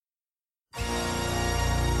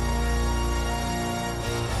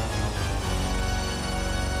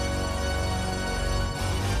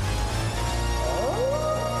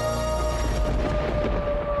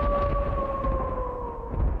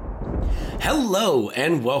Hello,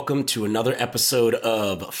 and welcome to another episode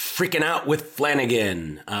of Freaking Out with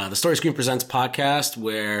Flanagan, the Story Screen Presents podcast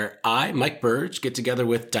where I, Mike Burge, get together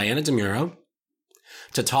with Diana DeMuro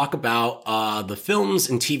to talk about the films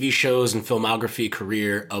and TV shows and filmography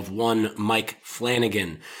career of one Mike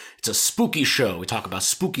Flanagan. It's a spooky show. We talk about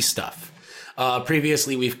spooky stuff.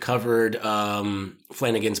 Previously, we've covered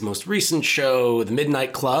Flanagan's most recent show, The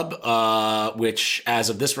Midnight Club, which, as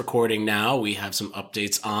of this recording now, we have some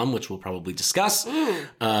updates on, which we'll probably discuss.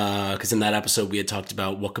 Because in that episode, we had talked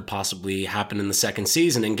about what could possibly happen in the second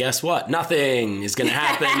season. And guess what? Nothing is going to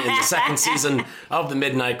happen in the second season of The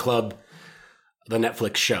Midnight Club, the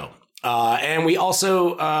Netflix show. And we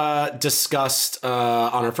also discussed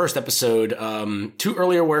on our first episode two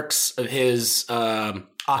earlier works of his,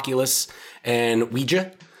 Oculus and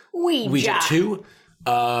Ouija 2.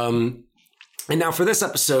 And now for this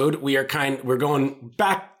episode, we're going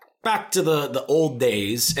back to the old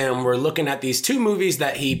days, and we're looking at these two movies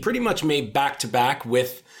that he pretty much made back to back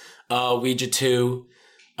with Ouija 2.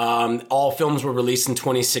 All films were released in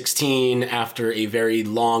 2016 after a very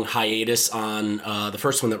long hiatus on the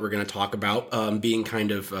first one that we're going to talk about being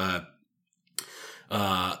kind of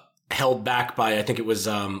held back by, I think it was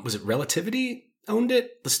it Relativity? Owned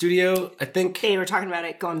it, the studio, I think. They were talking about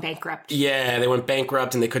it going bankrupt. Yeah, they went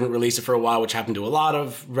bankrupt and they couldn't release it for a while, which happened to a lot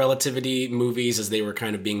of Relativity movies as they were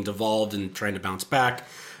kind of being devolved and trying to bounce back.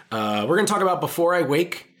 We're going to talk about Before I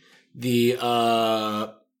Wake, the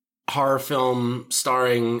horror film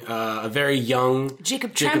starring a very young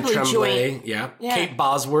Jacob Tremblay. Yeah. Kate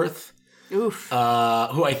Bosworth. Oof. Who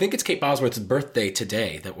I think it's Kate Bosworth's birthday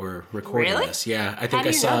today that we're recording this. Yeah, I think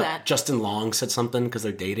I saw Justin Long said something because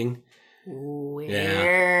they're dating. Weird.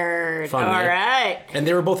 Yeah. Fun, all right. And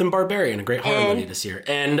they were both in Barbarian, a great horror movie this year.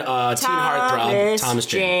 And teen heartthrob, Thomas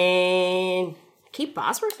Jane. Kate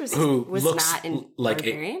Bosworth was looks not in like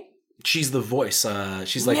Barbarian? She's the voice.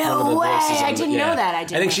 She's like no one of the way. voices. I didn't know that. I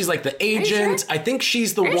think she's like the agent. Sure? I think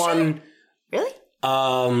she's the one. Sure?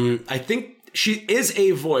 Really? I think she is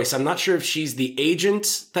a voice. I'm not sure if she's the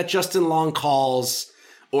agent that Justin Long calls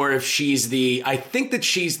or if she's I think that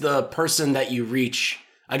she's the person that you reach.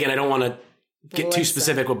 Again, I don't want to get too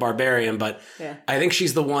specific with Barbarian, but I think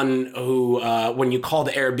she's the one who, when you call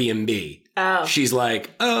the Airbnb, she's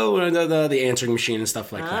like, the answering machine and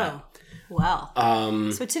stuff like that. Well.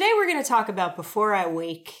 So today we're going to talk about Before I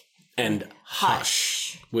Wake and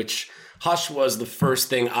Hush, which Hush was the first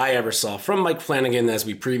thing I ever saw from Mike Flanagan, as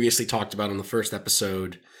we previously talked about on the first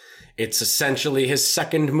episode. It's essentially his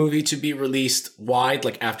second movie to be released wide,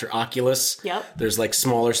 like after Oculus. Yep. There's like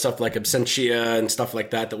smaller stuff like Absentia and stuff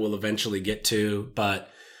like that we'll eventually get to. But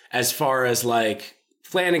as far as like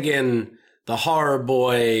Flanagan, the horror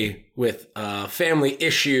boy with family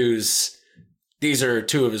issues, these are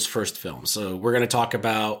two of his first films. So we're going to talk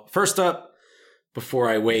about, first up, Before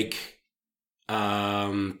I Wake.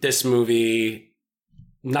 This movie,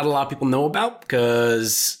 not a lot of people know about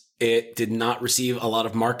because it did not receive a lot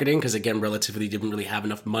of marketing because, again, Relativity didn't really have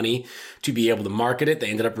enough money to be able to market it.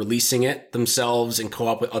 They ended up releasing it themselves in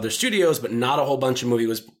co-op with other studios, but not a whole bunch of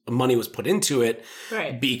money was put into it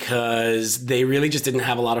because they really just didn't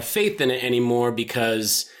have a lot of faith in it anymore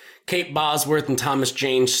because Kate Bosworth and Thomas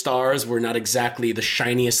Jane stars were not exactly the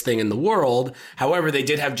shiniest thing in the world. However, they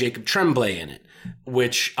did have Jacob Tremblay in it,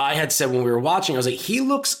 which I had said when we were watching, I was like, he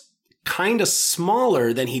looks kind of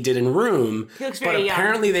smaller than he did in Room, but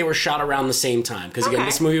apparently they were shot around the same time. Because again,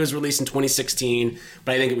 this movie was released in 2016,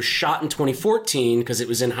 but I think it was shot in 2014 because it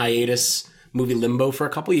was in hiatus, movie limbo for a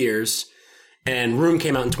couple years, and Room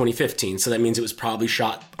came out in 2015. So that means it was probably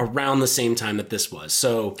shot around the same time that this was.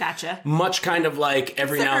 So gotcha. Much kind of like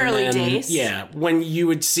every now and then, days. Yeah, when you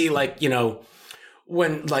would see like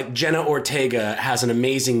when like Jenna Ortega has an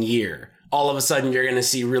amazing year. All of a sudden, you're going to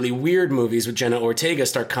see really weird movies with Jenna Ortega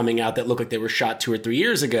start coming out that look like they were shot 2 or 3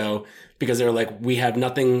 years ago because they're like, we have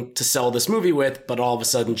nothing to sell this movie with, but all of a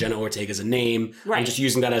sudden, Jenna Ortega's a name. Right. I'm just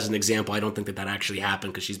using that as an example. I don't think that actually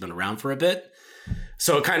happened because she's been around for a bit.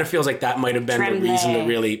 So it kind of feels like that might have been the reason to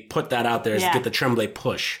really put that out there is to get the Tremblay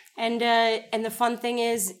push. And the fun thing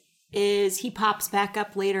is he pops back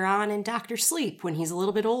up later on in Dr. Sleep when he's a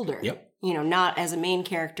little bit older. Yep. Not as a main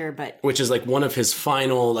character, but... Which is like one of his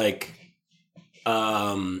final, like...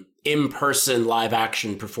 in-person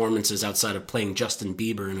live-action performances outside of playing Justin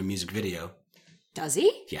Bieber in a music video. Does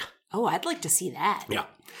he? Yeah. Oh, I'd like to see that. Yeah.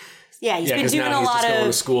 Yeah, he's been doing a lot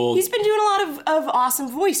of school. He's been doing a lot of awesome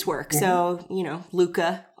voice work. So,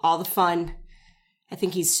 Luca, all the fun. I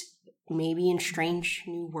think he's maybe in Strange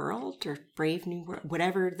New World or Brave New World,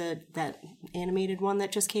 whatever that animated one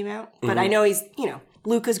that just came out. But I know he's,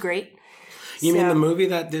 Luca's great. You mean the movie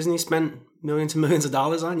that Disney spent millions and millions of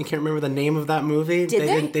dollars on? You can't remember the name of that movie?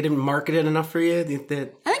 They didn't market it enough for you? I think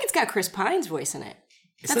it's got Chris Pine's voice in it.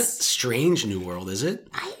 It's not Strange New World, is it?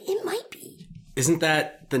 It might be. Isn't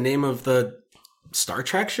that the name of the Star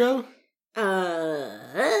Trek show?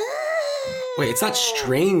 Wait, it's not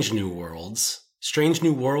Strange New Worlds. Strange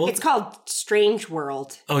New World? It's called Strange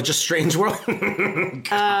World. Oh, just Strange World? And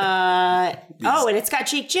it's got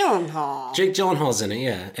Jake Gyllenhaal. Jake Gyllenhaal's in it,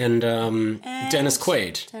 yeah. And Dennis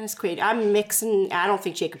Quaid. Dennis Quaid. I'm mixing... I don't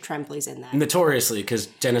think Jacob Tremblay's in that. Notoriously, because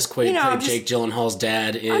Dennis Quaid played Jake Gyllenhaal's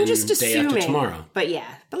dad in I'm just Day assuming, After Tomorrow. But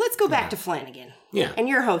yeah. But let's go back to Flanagan. Yeah. And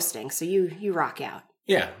you're hosting, so you rock out.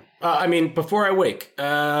 Yeah. I mean, Before I Wake,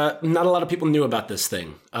 not a lot of people knew about this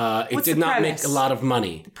thing. It did not make a lot of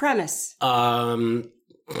money. The premise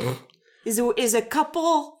is a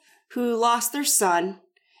couple who lost their son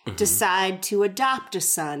decide to adopt a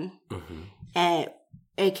son,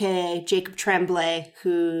 aka Jacob Tremblay,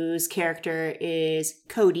 whose character is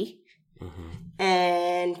Cody.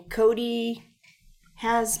 And Cody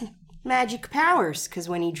has magic powers because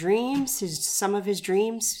when he dreams, some of his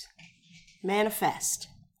dreams manifest.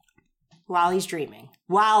 While he's dreaming.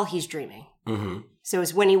 So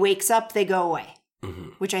it's when he wakes up, they go away,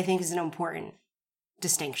 which I think is an important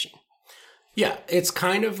distinction. Yeah, it's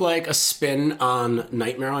kind of like a spin on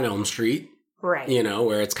Nightmare on Elm Street. Right. You know,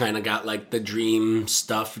 where it's kind of got like the dream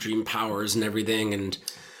stuff, dream powers and everything. And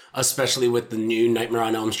especially with the new Nightmare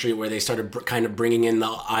on Elm Street, where they started kind of bringing in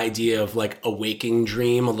the idea of like a waking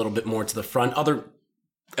dream a little bit more to the front. Other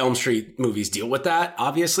Elm Street movies deal with that,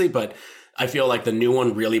 obviously, but I feel like the new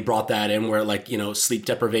one really brought that in where like, you know, sleep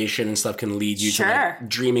deprivation and stuff can lead you to like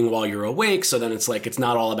dreaming while you're awake. So then it's like, it's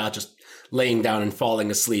not all about just laying down and falling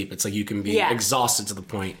asleep. It's like you can be exhausted to the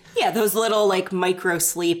point. Yeah, those little like micro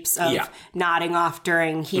sleeps of nodding off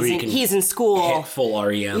during he's in school. Hit full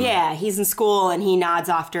REM. Yeah, he's in school and he nods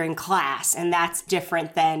off during class. And that's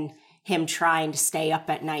different than him trying to stay up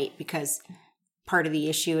at night because part of the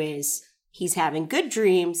issue is he's having good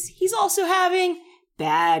dreams. He's also having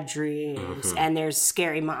bad dreams, and there's a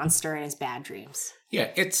scary monster in his bad dreams. Yeah,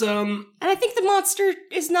 it's and I think the monster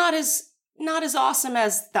is not as awesome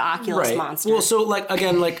as the Oculus monster. Well, so like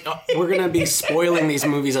again, like we're gonna be spoiling these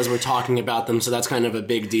movies as we're talking about them, so that's kind of a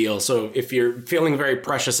big deal. So if you're feeling very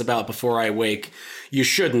precious about Before I Wake, you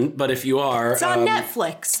shouldn't. But if you are, it's on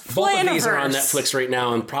Netflix. Both of these are on Netflix right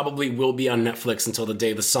now, and probably will be on Netflix until the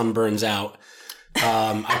day the sun burns out.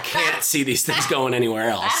 I can't see these things going anywhere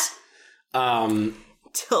else.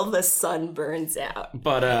 Till the sun burns out.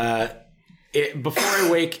 But Before I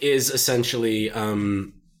Wake is essentially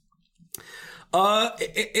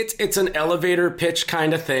it's an elevator pitch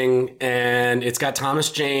kind of thing, and it's got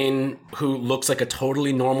Thomas Jane, who looks like a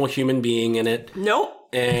totally normal human being in it. Nope.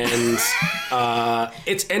 And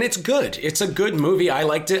it's good. It's a good movie. I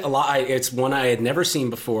liked it a lot. It's one I had never seen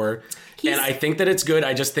before. And I think that it's good.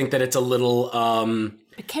 I just think that it's a little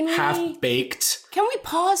half-baked. Can we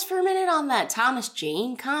pause for a minute on that Thomas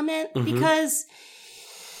Jane comment? Because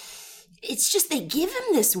it's just they give him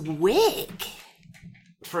this wig.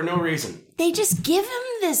 For no reason. They just give him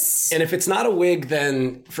this... And if it's not a wig,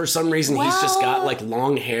 then for some reason he's just got like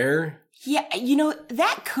long hair. Yeah, you know,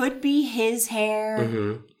 that could be his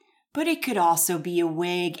hair. But it could also be a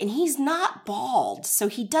wig, and he's not bald, so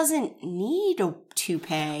he doesn't need a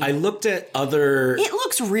toupee. I looked at other... It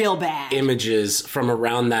looks real bad. ...images from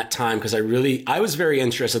around that time, because I was very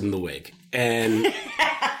interested in the wig. And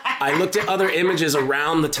I looked at other images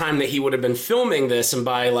around the time that he would have been filming this, and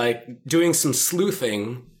by, like, doing some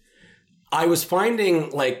sleuthing, I was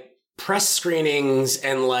finding, like, press screenings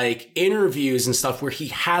and, like, interviews and stuff where he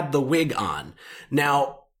had the wig on.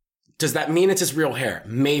 Now... Does that mean it's his real hair?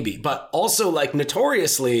 Maybe. But also, like,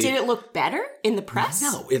 notoriously... Did it look better in the press?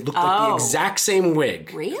 No, it looked like the exact same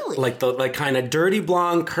wig. Really? Like the kind of dirty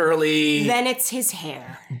blonde, curly... Then it's his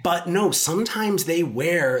hair. But no, sometimes they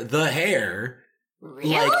wear the hair...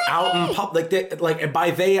 Really? Like, out in public. Like, by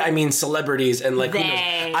they, I mean celebrities. And, like, who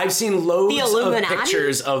knows? I've seen loads of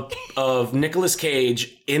pictures of Nicolas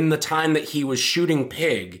Cage in the time that he was shooting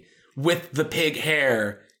Pig with the pig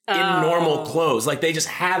hair... in normal clothes. Like, they just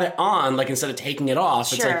have it on, like, instead of taking it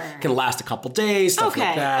off. It's like, can last a couple days, stuff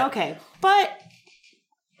like that. Okay, but,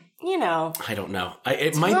 you know. I don't know.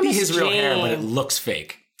 It might be his real hair, but it looks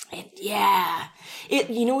fake.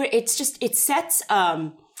 You know what? It's just, it sets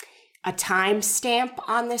a time stamp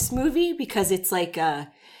on this movie because it's like, the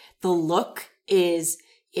look is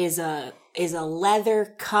a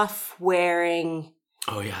leather cuff wearing.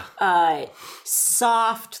 Oh, yeah.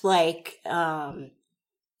 Soft, like,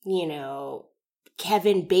 you know,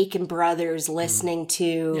 Kevin Bacon Brothers listening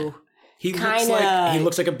to He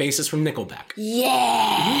looks like a bassist from Nickelback.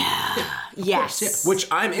 Yeah. Yes. Yeah. Which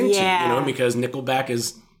I'm into, because Nickelback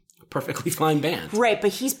is a perfectly fine band. Right,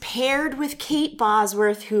 but he's paired with Kate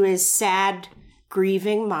Bosworth, who is sad,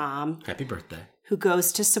 grieving mom. Happy birthday. Who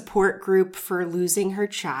goes to support group for losing her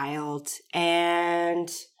child.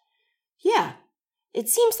 And yeah, it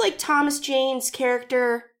seems like Thomas Jane's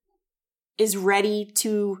character is ready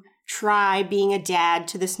to try being a dad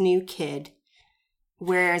to this new kid.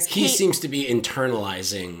 Whereas he seems to be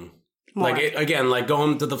internalizing more. Like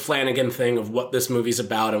going to the Flanagan thing of what this movie's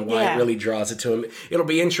about and why it really draws it to him. It'll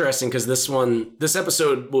be interesting because this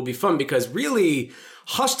episode will be fun because really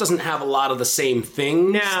Hush doesn't have a lot of the same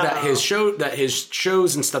things that his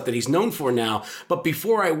shows and stuff that he's known for now. But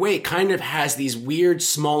Before I Wait kind of has these weird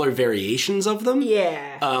smaller variations of them.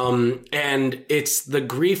 Yeah. And it's the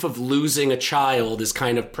grief of losing a child is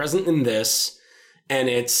kind of present in this, and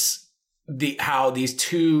it's how these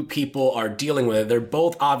two people are dealing with it. They're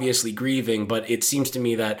both obviously grieving, but it seems to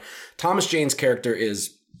me that Thomas Jane's character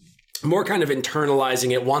is more kind of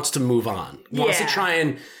internalizing it, wants to move on, wants to try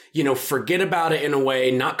and, forget about it in a way,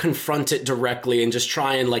 not confront it directly, and just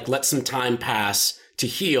try and let some time pass to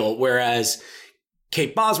heal. Whereas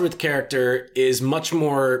Kate Bosworth's character is much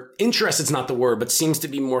more interested's not the word, but seems to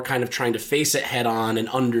be more kind of trying to face it head on and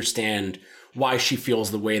understand why she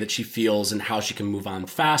feels the way that she feels and how she can move on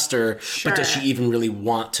faster. Sure. But does she even really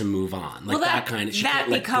want to move on? That kind of, that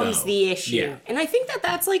becomes the issue. Yeah. And I think that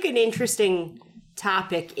that's an interesting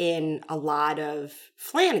topic in a lot of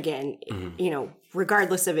Flanagan,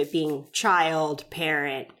 regardless of it being child,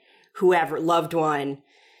 parent, whoever, loved one,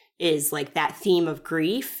 is that theme of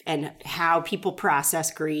grief and how people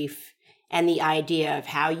process grief and the idea of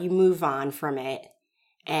how you move on from it.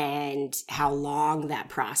 And how long that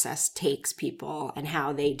process takes people and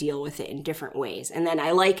how they deal with it in different ways. And then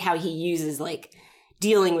I like how he uses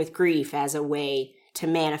dealing with grief as a way to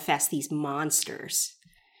manifest these monsters.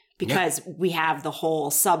 Because we have the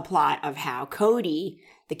whole subplot of how Cody,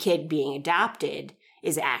 the kid being adopted,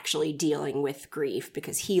 is actually dealing with grief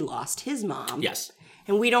because he lost his mom. Yes.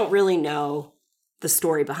 And we don't really know the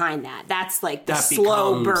story behind that. That's the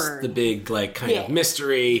slow burn. The big kind of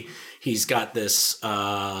mystery. He's got this,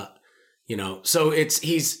 so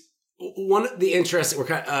he's one of the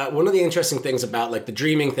interesting things about the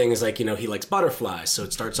dreaming thing is he likes butterflies. So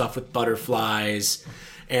it starts off with butterflies,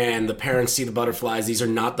 and the parents see the butterflies. These are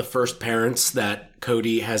not the first parents that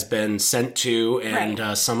Cody has been sent to,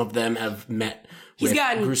 and some of them have met with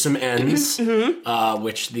gruesome ends,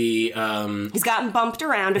 which he's gotten bumped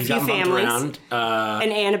around a few families.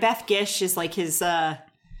 And Annabeth Gish is his,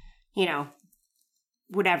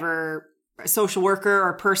 whatever social worker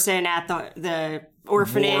or person at the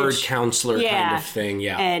orphanage. Ward counselor kind of thing,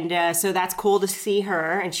 yeah. And so that's cool to see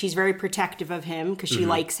her, and she's very protective of him because she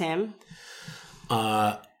likes him.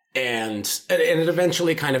 And it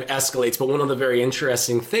eventually kind of escalates, but one of the very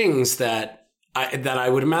interesting things that I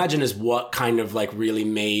would imagine is what kind of really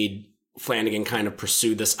made Flanagan kind of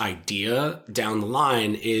pursue this idea down the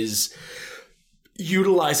line is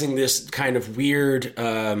utilizing this kind of weird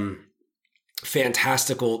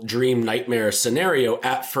fantastical dream nightmare scenario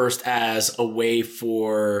at first as a way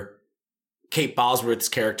for Kate Bosworth's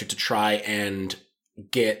character to try and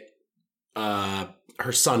get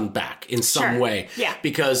her son back in some way. Yeah.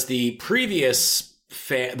 Because the previous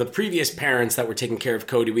parents that were taking care of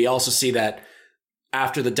Cody, we also see that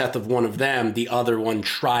after the death of one of them, the other one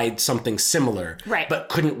tried something similar. Right. But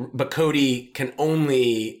Cody can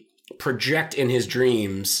only project in his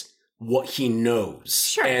dreams what he knows.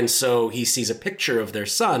 Sure. And so he sees a picture of their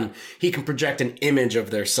son. He can project an image of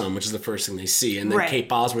their son, which is the first thing they see. And then Kate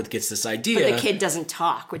Bosworth gets this idea. But the kid doesn't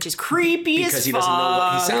talk, which is creepy as fuck. Because he doesn't know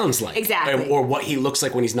what he sounds like. Exactly. Or what he looks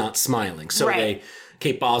like when he's not smiling. So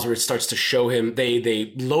Kate Bosworth starts to show him,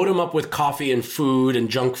 they load him up with coffee and food and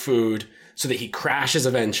junk food so that he crashes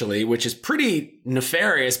eventually, which is pretty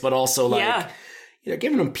nefarious, but also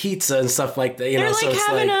giving him pizza and stuff like that. They're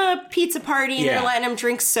having a pizza party and they're letting him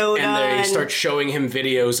drink soda. And they start showing him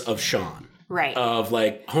videos of Sean. Right. Of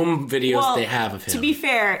home videos they have of him. To be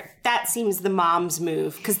fair, that seems the mom's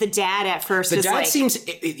move because the dad at first is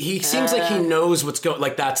seems like he knows what's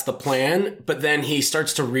going, that's the plan, but then he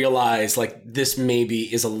starts to realize this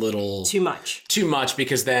maybe is a little too much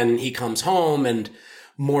because then he comes home and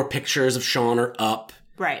more pictures of Sean are up.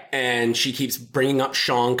 Right. And she keeps bringing up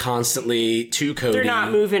Sean constantly to Cody. They're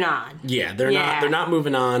not moving on. Yeah, they're not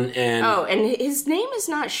moving on. And his name is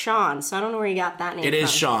not Sean, so I don't know where you got that name from. It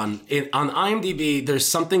is Sean. On IMDb, there's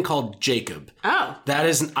something called Jacob. Oh. That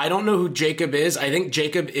is, I don't know who Jacob is. I think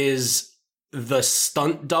Jacob is the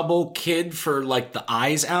stunt double kid for like the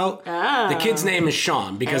eyes out. Oh. The kid's name is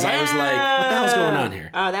Sean because I was like, what the hell's going on here?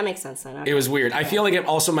 Oh, that makes sense then. Okay. It was weird. I feel like it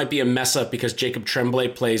also might be a mess up because Jacob Tremblay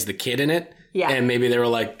plays the kid in it. Yeah. And maybe they were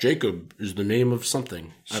like, Jacob is the name of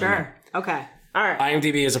something. Sure. Okay. All right.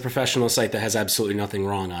 IMDb is a professional site that has absolutely nothing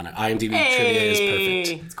wrong on it. IMDb trivia is perfect.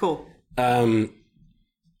 It's cool. But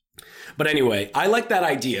anyway, I like that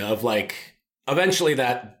idea of like, eventually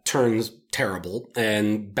that turns terrible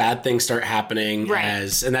and bad things start happening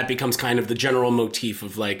and that becomes kind of the general motif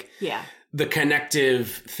of like the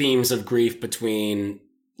connective themes of grief between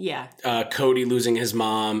Cody losing his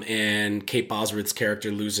mom and Kate Bosworth's character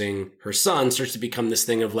losing her son starts to become this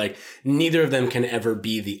thing of like, neither of them can ever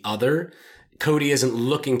be the other. Cody isn't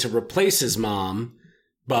looking to replace his mom,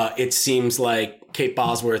 but it seems like Kate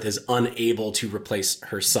Bosworth is unable to replace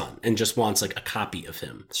her son and just wants like a copy of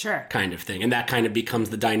him. Sure. Kind of thing. And that kind of becomes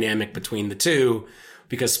the dynamic between the two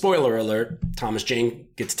because, spoiler alert, Thomas Jane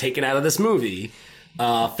gets taken out of this movie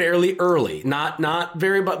fairly early. Not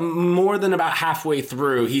very, but more than about halfway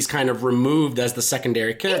through, he's kind of removed as the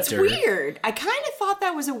secondary character. It's weird. I kind of thought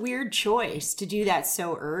that was a weird choice to do that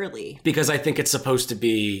so early. Because I think it's supposed to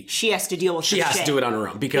be... She has to deal with She has to do it on her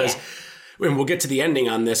own. Because... Yeah. And we'll get to the ending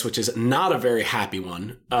on this, which is not a very happy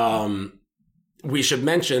one. We should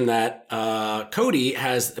mention that Cody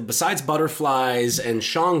has, besides butterflies and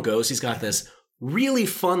Sean ghosts, he's got this really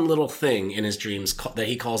fun little thing in his dreams that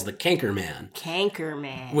he calls the Canker Man. Canker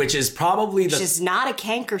Man. Which is probably Which is not a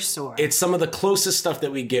canker sore. It's some of the closest stuff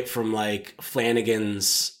that we get from like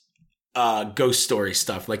Flanagan's ghost story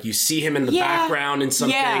stuff. Like you see him in the background in some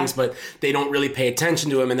things, but they don't really pay attention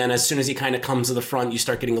to him. And then as soon as he kind of comes to the front, you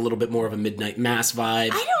start getting a little bit more of a Midnight Mass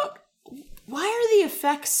vibe. Why are the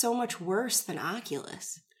effects so much worse than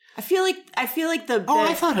Oculus? I feel like the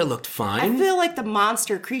I thought it looked fine. I feel like the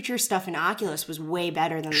monster creature stuff in Oculus was way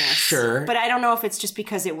better than this. Sure. But I don't know if it's just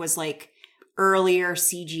because it was like earlier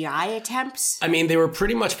CGI attempts. I mean, they were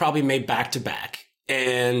pretty much probably made back to back.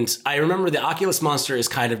 And I remember the Oculus monster is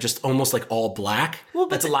kind of just almost like all black. Well,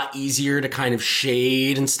 that's a lot easier to kind of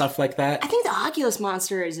shade and stuff like that. I think the Oculus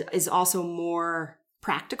monster is also more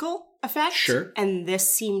practical effect. Sure. And this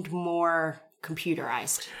seemed more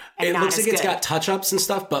computerized. It looks like it's got touch-ups and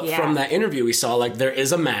stuff, but from that interview we saw, like, there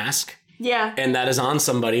is a mask. Yeah. And that is on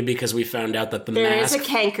somebody because we found out that there is a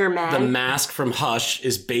Canker Man. The mask from Hush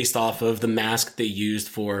is based off of the mask they used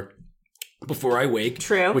for Before I Wake.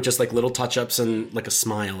 True. With just like little touch-ups and like a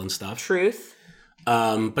smile and stuff. Truth.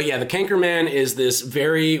 But yeah, the Canker Man is this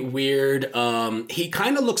very weird, he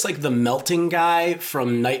kind of looks like the melting guy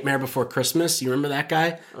from Nightmare Before Christmas. You remember that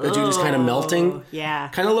guy? The dude who's kind of melting? Yeah.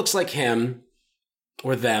 Kind of looks like him.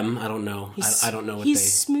 Or them. I don't know. I don't know what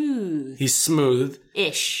he's smooth. He's smooth.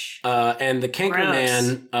 Ish. And the Canker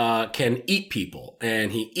Man can eat people.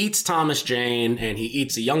 And he eats Thomas Jane, and he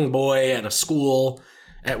eats a young boy at a school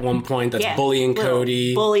at one point that's bullying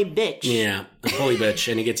Cody. Bully bitch. Yeah, a bully bitch.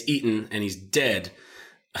 And he gets eaten, and he's dead,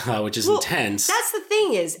 which is intense. That's the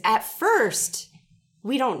thing is, at first,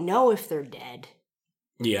 we don't know if they're dead.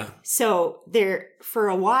 Yeah. So for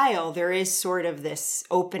a while, there is sort of this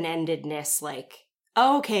open-endedness, like,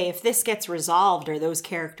 oh, okay, if this gets resolved, are those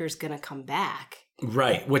characters going to come back?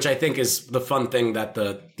 Right, which I think is the fun thing that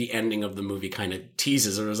the ending of the movie kind of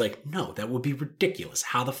teases. It was like, no, that would be ridiculous.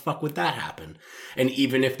 How the fuck would that happen? And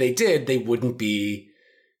even if they did, they wouldn't be...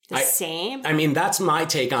 The same? I mean, that's my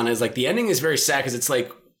take on it. Is like, the ending is very sad because it's like...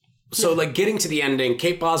 So, like, getting to the ending,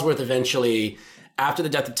 Kate Bosworth eventually, after the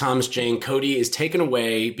death of Thomas Jane, Cody is taken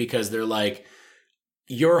away because they're like,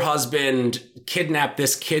 your husband kidnapped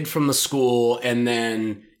this kid from the school and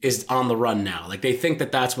then is on the run now. Like, they think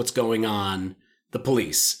that that's what's going on, the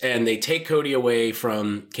police. And they take Cody away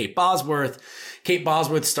from Kate Bosworth. Kate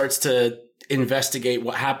Bosworth starts to investigate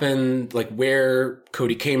what happened, like where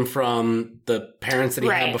Cody came from, the parents that he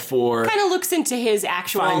had before. Kind of looks into his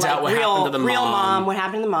actual, finds out what happened to the real mom, what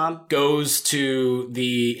happened to the mom. Goes to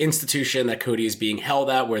the institution that Cody is being held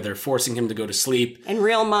at where they're forcing him to go to sleep. And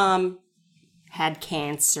real mom had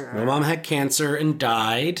cancer. My mom had cancer and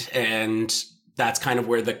died, and that's kind of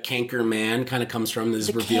where the Canker Man kind of comes from. This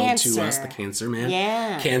is revealed to us, the Cancer Man.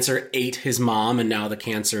 Yeah. Cancer ate his mom, and now the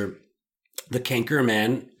Canker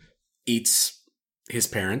Man eats his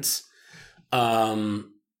parents. And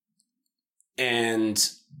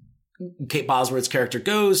Kate Bosworth's character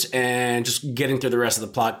goes, and just getting through the rest of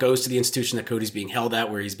the plot, goes to the institution that Cody's being held at,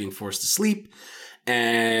 where he's being forced to sleep,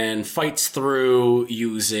 and fights through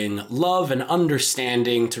using love and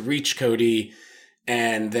understanding to reach Cody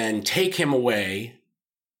and then take him away,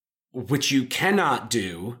 which you cannot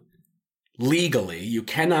do legally. You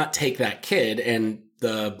cannot take that kid, and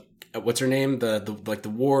the what's her name? The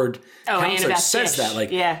ward counselor Annabeth says Fish. that,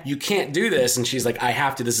 like, Yeah. you can't do this. And she's like, I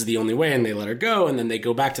have to, this is the only way. And they let her go. And then they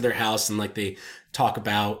go back to their house and like they talk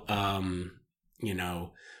about, you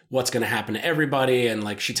know, what's going to happen to everybody. And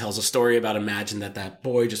like, she tells a story about imagine that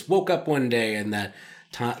boy just woke up one day and that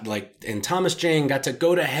and Thomas Jane got to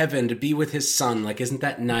go to heaven to be with his son. Like, isn't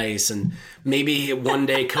that nice? And maybe one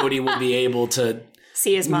day Cody will be able to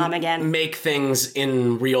See his mom again. make things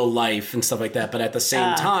in real life and stuff like that. But at the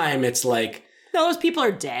same time, it's like, No, those people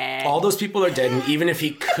are dead. all those people are dead. And even if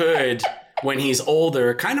he could, when he's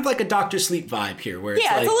older, kind of like a Dr. Sleep vibe here, where it's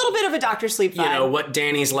Yeah, like, it's a little bit of a Dr. Sleep vibe. you know, what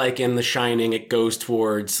Danny's like in The Shining, it goes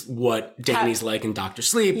towards what Danny's like in Dr.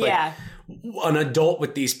 Sleep. But Yeah. an adult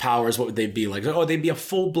with these powers, what would they be like? Oh, they'd be a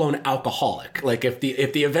full-blown alcoholic. Like if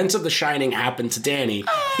the events of The Shining happened to Danny,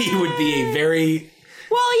 he would be a very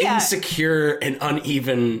insecure and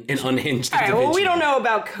uneven and unhinged All right, individual. well, we don't know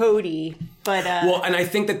about Cody, but... Well, and I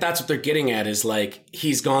think that's what they're getting at is like,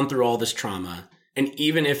 he's gone through all this trauma. And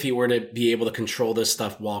even if he were to be able to control this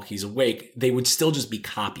stuff while he's awake, they would still just be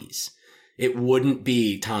copies. It wouldn't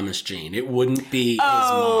be Thomas Jane. It wouldn't be his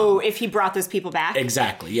mom. if he brought those people back?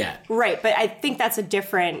 Exactly, yeah. Right, but I think that's a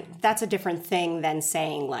different thing than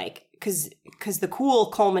saying, like, because the cool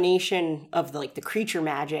culmination of the creature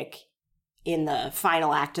magic in the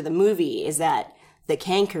final act of the movie is that the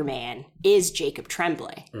Canker Man is Jacob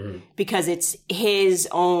Tremblay. Because it's his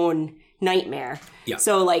own nightmare. Yeah.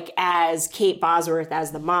 So, like, as Kate Bosworth,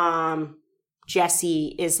 as the mom,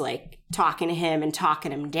 Jesse is, like, talking to him and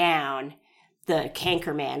talking him down, the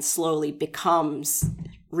Canker Man slowly becomes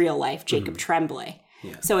real-life Jacob Tremblay.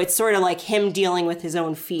 Yeah. So it's sort of like him dealing with his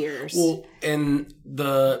own fears. Well, and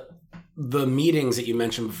the meetings that you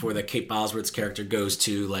mentioned before that Kate Bosworth's character goes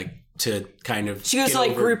to, like, to kind of... She goes get to,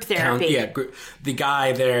 like, over group therapy. The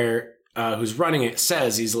guy there who's running it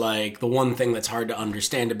says, he's like, the one thing that's hard to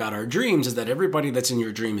understand about our dreams is that everybody that's in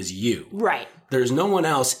your dream is you. Right. There's no one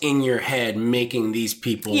else in your head making these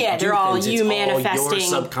people do they're all things. you It's manifesting all your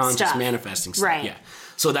subconscious stuff. manifesting stuff. Right. Yeah.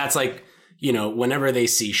 So that's like, you know, whenever they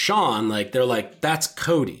see Sean, like, they're like, that's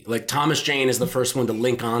Cody. Like, Thomas Jane is the first one to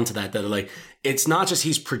link on to that. They're like, it's not just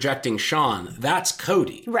he's projecting Sean, that's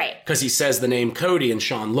Cody. Right. Because he says the name Cody and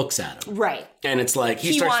Sean looks at him. Right. And it's like,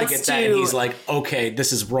 he starts to wants get that and he's like, okay,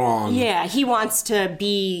 this is wrong. Yeah, he wants to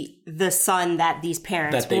be the son that these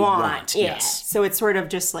parents That they want. want, Yeah. yes. So it's sort of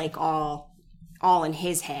just like all in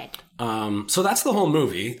his head. So that's the whole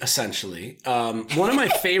movie, essentially. One of my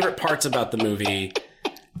favorite parts about the movie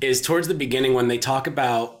is towards the beginning when they talk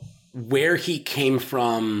about where he came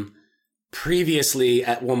from previously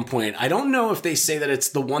at one point. I don't know if they say that it's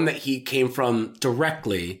the one that he came from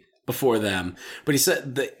directly before them, but he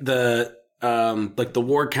said the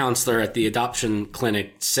ward counselor at the adoption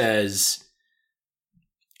clinic says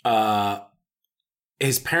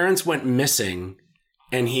his parents went missing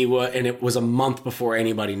and it was a month before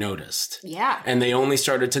anybody noticed. Yeah. And they only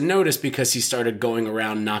started to notice because he started going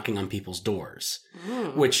around knocking on people's doors,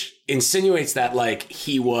 which insinuates that, like,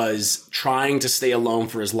 he was trying to stay alone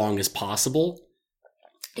for as long as possible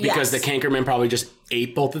because the Cankerman probably just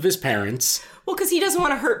ate both of his parents. Well, because he doesn't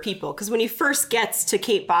want to hurt people. Because when he first gets to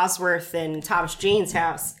Kate Bosworth and Thomas Jane's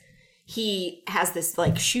house, he has this,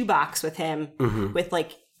 like, shoebox with him with,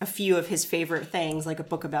 like, a few of his favorite things, like a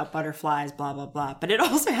book about butterflies, blah, blah, blah. But it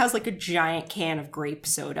also has, like, a giant can of grape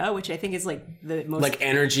soda, which I think is, like, the most... Like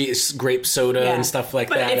energy, grape soda and stuff like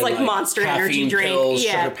but that. It's and like Monster Energy caffeine drink. pills,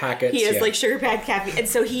 sugar packets. He has like sugar packed caffeine. And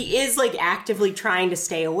so he is like actively trying to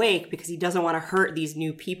stay awake because he doesn't want to hurt these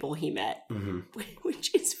new people he met,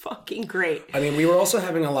 which is fucking great. I mean, we were also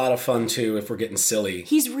having a lot of fun too, if we're getting silly.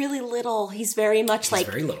 He's really little. He's very much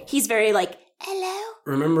very little. He's very like, hello.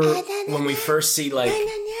 Remember when we first see, like,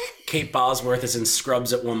 Kate Bosworth is in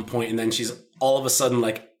scrubs at one point and then she's all of a sudden,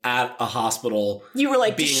 like, at a hospital. You were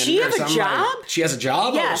like, does she have a job? She has a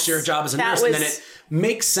job? Yes. Her job as a nurse. And then it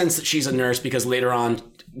makes sense that she's a nurse because later on,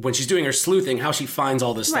 when she's doing her sleuthing, how she finds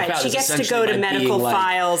all this stuff out. She is gets to essentially go to by medical being like,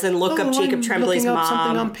 files and look up Jacob Tremblay's looking mom. up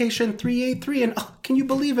something on patient 383 and can you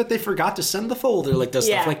believe it? They forgot to send the folder. Like, does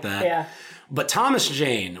stuff like that. Yeah. But Thomas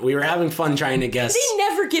Jane, we were having fun trying to guess. They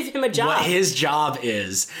never give him a job. What his job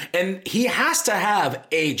is. And he has to have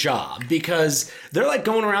a job because they're like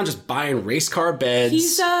going around just buying race car beds.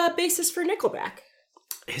 He's a bassist for Nickelback.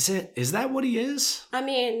 Is that what he is? I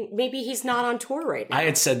mean, maybe he's not on tour right now. I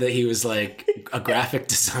had said that he was like a graphic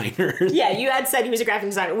designer. Yeah, you had said he was a graphic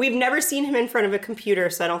designer. We've never seen him in front of a computer,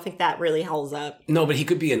 so I don't think that really holds up. No, but he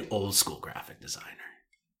could be an old school graphic designer.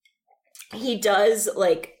 He does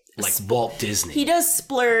like Walt Disney. He does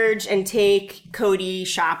splurge and take Cody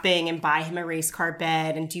shopping and buy him a race car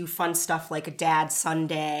bed and do fun stuff like a dad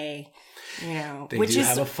Sunday. You know, They which do is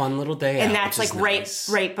have a fun little day and out, that's which like is nice.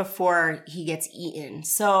 right before he gets eaten.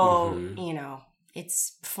 So, you know,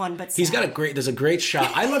 it's fun but sad. He's got there's a great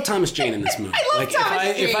shot. I love Thomas Jane in this movie. I love Thomas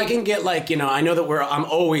Jane. If I can get like, you know, I know that I'm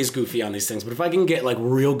always goofy on these things, but if I can get like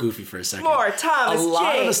real goofy for a second. More Thomas A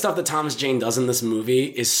lot Jane. of the stuff that Thomas Jane does in this movie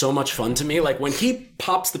is so much fun to me. Like when he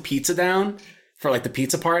pops the pizza down for like the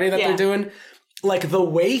pizza party that they're doing, like the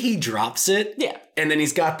way he drops it. Yeah. And then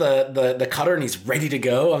he's got the cutter and he's ready to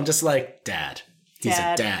go. I'm just like, Dad. He's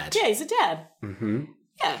a dad. Yeah, he's a dad. Mm-hmm.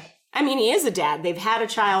 Yeah. I mean, he is a dad. They've had a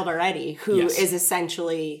child already who is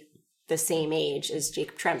essentially the same age as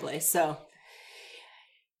Jacob Tremblay. So,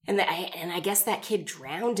 and I guess that kid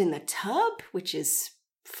drowned in the tub, which is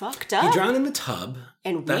fucked up. He drowned in the tub.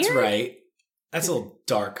 And That's weird. right. That's a little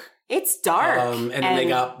dark. It's dark. And then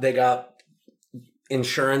they got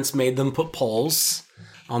insurance made them put poles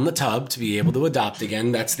on the tub to be able to adopt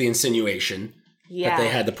again. That's the insinuation. Yeah. That they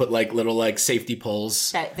had to put like little like safety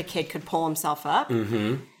poles. That the kid could pull himself up.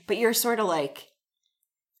 Mm-hmm. But you're sort of like,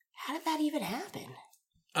 how did that even happen?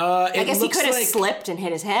 I guess he could have slipped and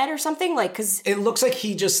hit his head or something. Like, cause it looks like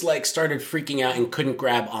he just like started freaking out and couldn't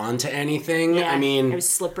grab onto anything. yeah, I mean, it was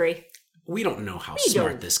slippery. we don't know how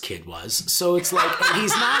smart this kid was. So it's like,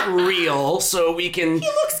 he's not real. So we can He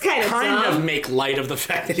looks kind of make light of the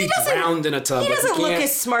fact that he drowned in a tub. He but we doesn't look can't-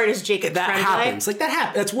 as smart as Jacob That Tremblay. happens. Like that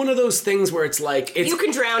happens. That's one of those things where it's like You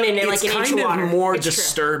can drown in like an inch of kind water. of more It's true.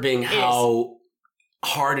 disturbing how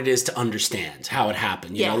hard it is to understand how it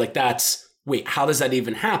happened. You know, like wait, how does that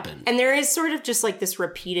even happen? And there is sort of just like this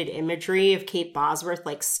repeated imagery of Kate Bosworth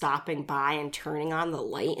like stopping by and turning on the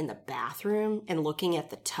light in the bathroom and looking at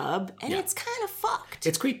the tub, and it's kind of fucked.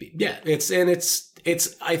 It's creepy. Yeah,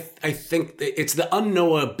 I think that it's the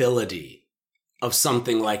unknowability of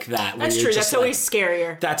something like that. That's true. That's always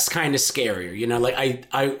scarier. That's kind of scarier. You know, like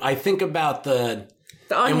I think about the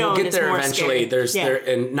unknown. and we'll get is there more eventually.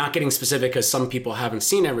 scary. And not getting specific because some people haven't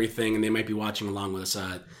seen everything and they might be watching along with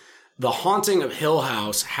us. The Haunting of Hill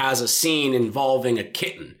House has a scene involving a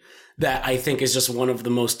kitten that I think is just one of the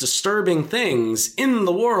most disturbing things in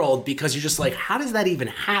the world because you're just like, how does that even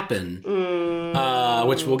happen?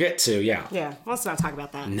 Which we'll get to, yeah. Yeah, let's not talk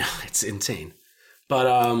about that. No, it's insane. But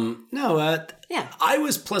I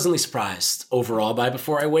was pleasantly surprised overall by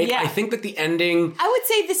Before I Wake. Yeah. I think that the ending... I would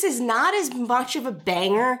say this is not as much of a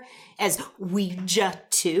banger as Ouija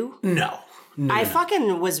 2. No. I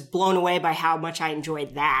fucking was blown away by how much I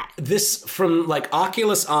enjoyed that. This, from like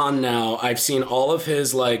Oculus on now, I've seen all of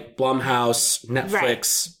his like Blumhouse,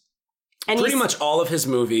 Netflix, And pretty much all of his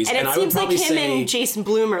movies. And it I seems would like probably him say, and Jason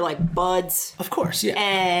Blum are like buds. Of course, yeah.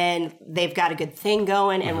 And they've got a good thing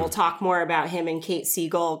going. Mm-hmm. And we'll talk more about him and Kate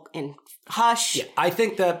Siegel in Hush. Yeah, I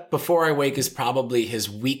think that Before I Wake is probably his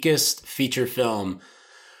weakest feature film,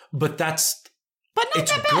 but that's... But not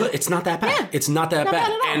It's that bad. good. It's not that bad. Yeah. It's not that Not bad.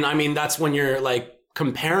 bad at all. And I mean, that's when you're like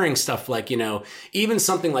comparing stuff like, you know, even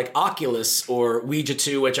something like Oculus or Ouija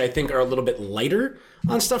 2, which I think are a little bit lighter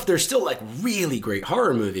on stuff. They're still like really great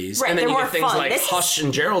horror movies. Right, and then they're you more get things fun. like This is- Hush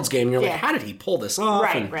and Gerald's Game. And you're like, Yeah. how did he pull this off?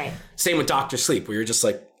 Right, And right. Same with Dr. Sleep, where you're just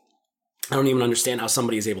like, I don't even understand how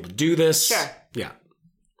somebody is able to do this. Sure. Yeah.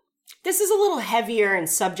 This is a little heavier in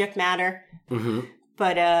subject matter. Mm-hmm.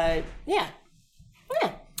 But, yeah.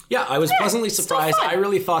 Yeah, I was pleasantly surprised. fun. I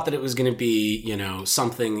really thought that it was going to be, you know,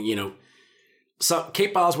 something, you know. So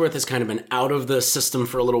Kate Bosworth has kind of been out of the system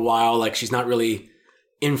for a little while. Like, she's not really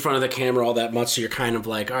in front of the camera all that much. So you're kind of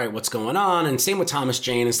like, all right, what's going on? And same with Thomas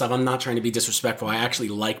Jane and stuff. I'm not trying to be disrespectful. I actually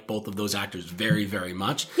like both of those actors very, very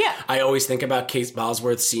much. Yeah. I always think about Kate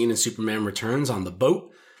Bosworth's scene in Superman Returns on the boat.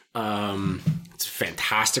 It's a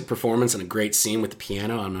fantastic performance and a great scene with the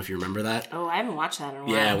piano. I don't know if you remember that. Oh, I haven't watched that in a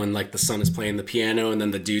while. Yeah, when like the son is playing the piano and then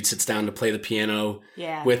the dude sits down to play the piano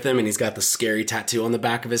with him and he's got the scary tattoo on the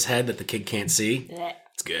back of his head that the kid can't see. Yeah.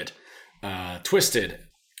 It's good. Twisted.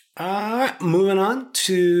 Moving on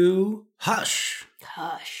to Hush.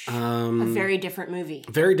 Hush. A very different movie.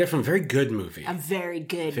 Very different, very good movie. A very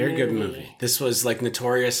good Very good movie. This was like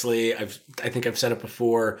notoriously, I think I've said it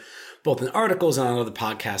before, both in articles and on other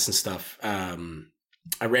podcasts and stuff.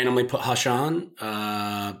 I randomly put Hush on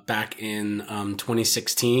back in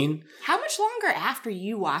 2016. How much longer after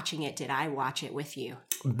you watching it did I watch it with you?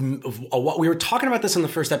 What we were talking about this in the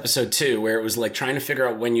first episode too, where it was like trying to figure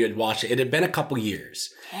out when you had watched it. It had been a couple years.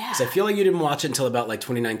 Yeah. Because I feel like you didn't watch it until about like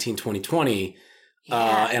 2019, 2020.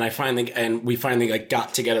 Yeah. And we finally like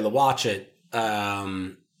got together to watch it.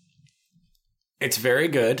 It's very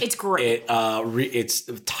good. It's great. It's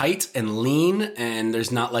tight and lean, and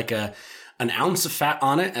there's not like a an ounce of fat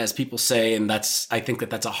on it, as people say, and I think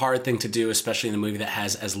that's a hard thing to do, especially in a movie that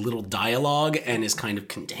has as little dialogue and is kind of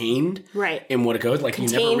contained in what it goes. Like,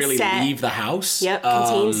 contained, you never really leave the house. Yep,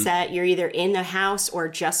 contained set. You're either in the house or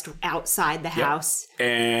just outside the house.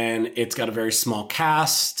 And it's got a very small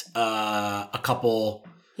cast, a couple...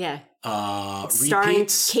 starring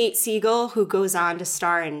repeats. Kate Siegel, who goes on to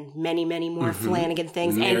star in many, many more Flanagan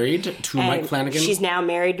things. Married to Mike Flanagan. She's now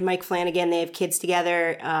married to Mike Flanagan. They have kids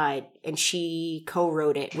together, and she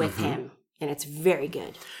co-wrote it with him, and it's very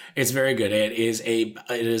good. It's very good. It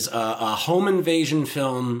is a home invasion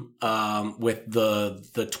film with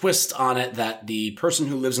the twist on it that the person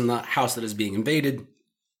who lives in the house that is being invaded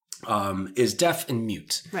is deaf and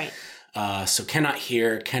mute. Right. So cannot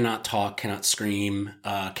hear, cannot talk, cannot scream,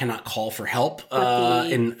 cannot call for help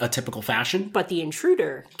in a typical fashion. But the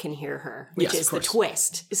intruder can hear her, which is the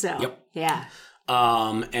twist. So, yeah.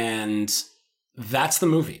 And that's the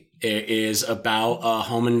movie. It is about a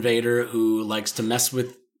home invader who likes to mess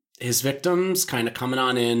with his victims, kind of coming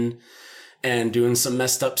on in and doing some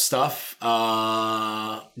messed up stuff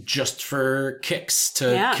just for kicks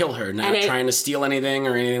to kill her. Not trying to steal anything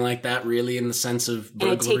or anything like that, really, in the sense of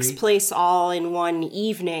burglary. And it takes place all in one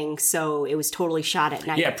evening, so it was totally shot at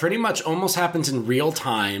night. Yeah, pretty much almost happens in real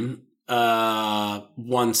time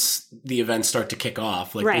once the events start to kick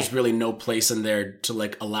off. Like, there's really no place in there to,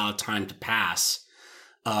 like, allow time to pass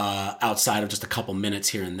outside of just a couple minutes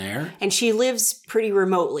here and there. And she lives pretty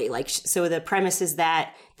remotely. Like, so the premise is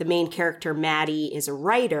that the main character, Maddie, is a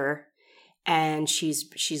writer, and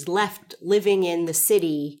she's left living in the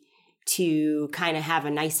city to kind of have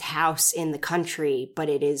a nice house in the country, but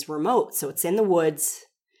it is remote. So it's in the woods.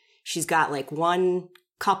 She's got like one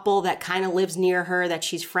couple that kind of lives near her that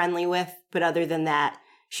she's friendly with. But other than that,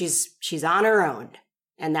 she's on her own.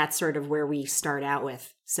 And that's sort of where we start out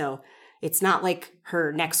with. So it's not like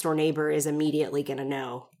her next door neighbor is immediately going to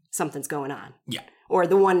know something's going on. Yeah. Or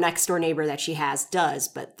the one next door neighbor that she has does,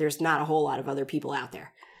 but there's not a whole lot of other people out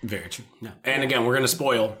there. Very true. No. And again, we're going to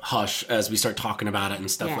spoil Hush as we start talking about it and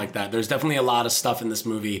stuff like that. There's definitely a lot of stuff in this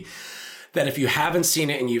movie that if you haven't seen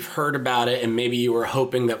it and you've heard about it and maybe you were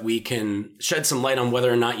hoping that we can shed some light on whether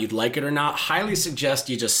or not you'd like it or not, highly suggest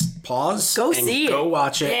you just pause. Go see it. Go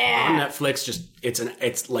watch it on Netflix. Just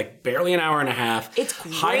it's like barely an hour and a half. It's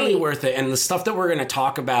great. Highly worth it. And the stuff that we're going to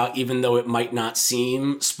talk about, even though it might not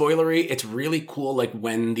seem spoilery, it's really cool like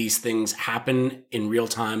when these things happen in real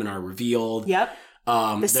time and are revealed. Yep.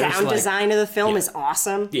 The sound design of the film is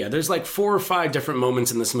awesome. Yeah, there's like 4 or 5 different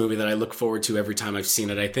moments in this movie that I look forward to every time I've seen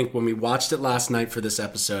it. I think when we watched it last night for this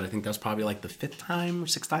episode, I think that was probably like the 5th time or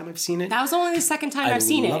 6th time I've seen it. That was only the 2nd time I've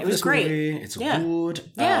seen it. It was great. Movie. It's good.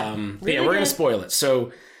 Yeah, really we're going to spoil it.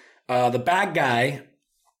 So the bad guy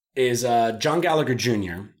is John Gallagher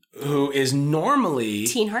Jr., who is normally...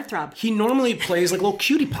 teen heartthrob. He normally plays like little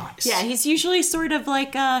cutie pies. Yeah, he's usually sort of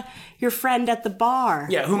like your friend at the bar.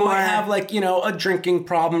 Yeah, who might have like, you know, a drinking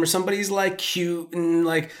problem or somebody's like cute and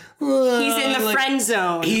like... he's in the like, friend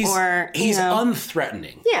zone. He's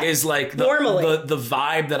unthreatening. Yeah, is like the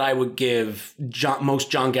vibe that I would give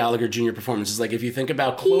most John Gallagher Jr. performances. Like if you think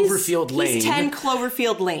about Cloverfield Lane... He's 10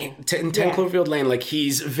 Cloverfield Lane. 10 Cloverfield Lane. Like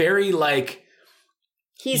he's very like...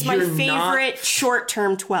 He's my favorite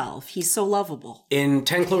short-term 12. He's so lovable. In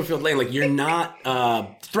 10 Cloverfield Lane, like, you're not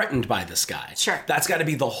threatened by this guy. Sure. That's got to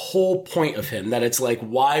be the whole point of him, that it's like,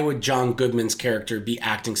 why would John Goodman's character be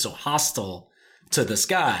acting so hostile to this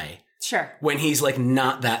guy? Sure. When he's, like,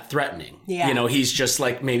 not that threatening. Yeah. You know, he's just,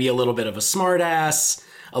 like, maybe a little bit of a smartass,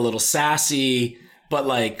 a little sassy, but,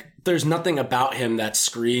 like, there's nothing about him that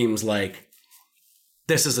screams, like,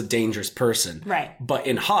 this is a dangerous person. Right. But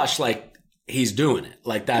in Hush, like, he's doing it.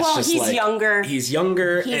 Like, that's just he's like... younger. He's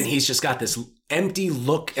younger, and he's just got this empty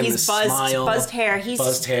look and this smile. Buzzed hair. He's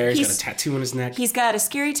got a tattoo on his neck. He's got a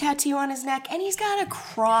scary tattoo on his neck, and he's got a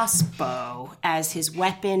crossbow as his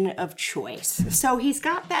weapon of choice. So he's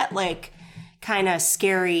got that, like, kind of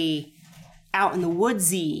scary, out in the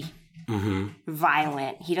woodsy,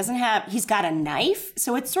 violent. He's got a knife,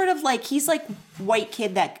 so it's sort of like, he's like white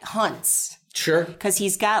kid that hunts. Sure. Because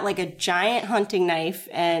he's got like a giant hunting knife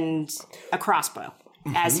and a crossbow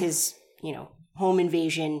as his, you know, home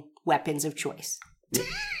invasion weapons of choice.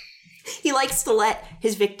 He likes to let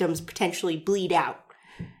his victims potentially bleed out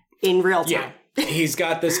in real time. Yeah. He's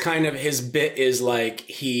got this kind of, his bit is like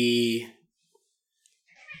he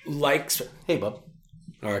likes... Hey, bub.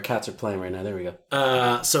 Our cats are playing right now. There we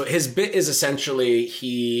go. So his bit is essentially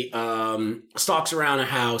he stalks around a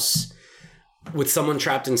house with someone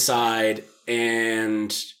trapped inside.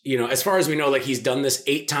 And, you know, as far as we know, like, he's done this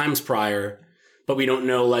 8 times prior, but we don't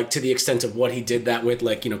know, like, to the extent of what he did that with,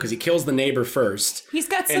 like, you know, because he kills the neighbor first. He's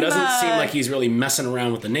got some... It doesn't seem like he's really messing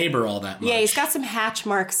around with the neighbor all that much. Yeah, he's got some hatch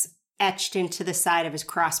marks etched into the side of his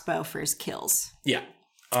crossbow for his kills. Yeah.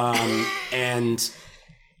 And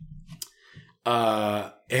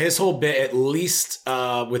his whole bit, at least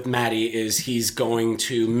with Maddie, is he's going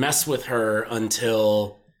to mess with her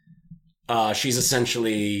until she's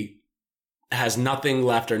essentially has nothing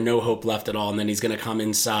left or no hope left at all, and then he's going to come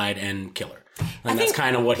inside and kill her. And that's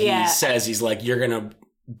kind of what he says. He's like, you're going to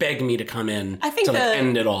beg me to come in to like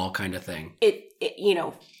end it all kind of thing. It, you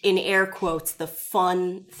know, in air quotes, the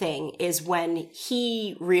fun thing is when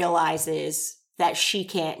he realizes that she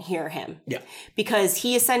can't hear him. Yeah. Because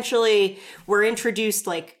he essentially, we're introduced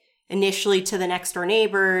like initially to the next door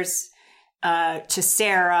neighbors, to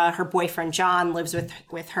Sarah. Her boyfriend John lives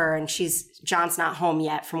with her, and John's not home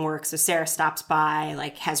yet from work, so Sarah stops by,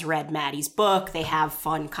 like, has read Maddie's book. They have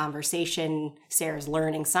fun conversation. Sarah's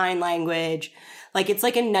learning sign language. Like, it's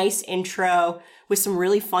like a nice intro with some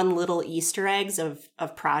really fun little Easter eggs of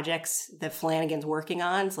projects that Flanagan's working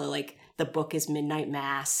on. So, like, the book is Midnight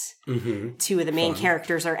Mass. Mm-hmm. Two of the main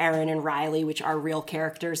characters are Erin and Riley, which are real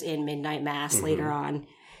characters in Midnight Mass later on.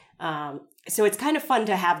 So it's kind of fun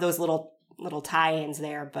to have those little tie-ins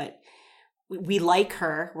there, but we like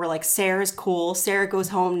her. We're like, Sarah's cool. Sarah goes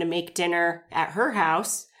home to make dinner at her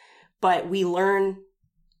house, but we learn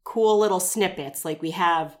cool little snippets. Like, we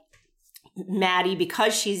have Maddie,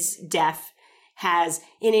 because she's deaf, has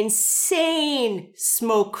an insane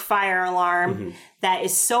smoke fire alarm that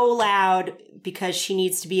is so loud because she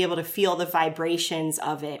needs to be able to feel the vibrations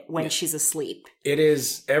of it when she's asleep. It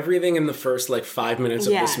is everything in the first, like, 5 minutes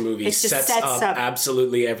of this movie sets up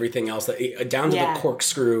absolutely everything else, that, down to the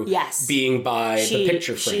corkscrew being by the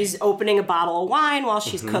picture frame. She's opening a bottle of wine while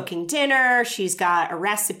she's cooking dinner. She's got a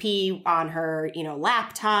recipe on her, you know,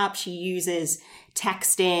 laptop. She uses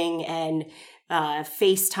texting and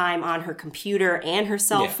FaceTime on her computer and her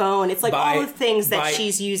cell phone. It's like all the things that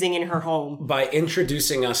she's using in her home. By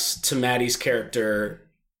introducing us to Maddie's character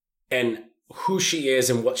and who she is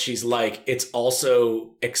and what she's like, it's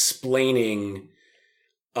also explaining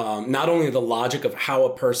not only the logic of how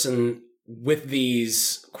a person with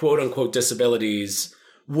these quote-unquote disabilities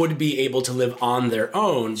would be able to live on their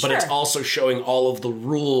own, but it's also showing all of the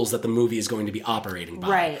rules that the movie is going to be operating by.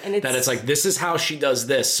 Right. And it's like, this is how she does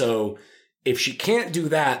this, so if she can't do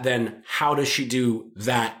that, then how does she do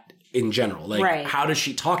that in general? Like, how does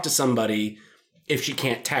she talk to somebody if she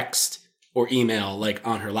can't text or email, like,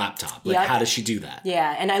 on her laptop? Like, how does she do that?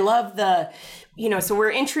 Yeah, and I love so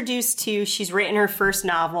we're introduced to, she's written her first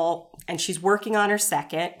novel, and she's working on her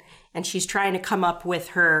second, and she's trying to come up with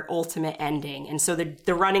her ultimate ending. And so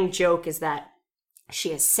the running joke is that she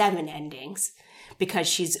has 7 endings because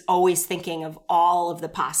she's always thinking of all of the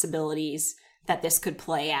possibilities that this could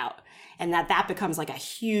play out. And that becomes like a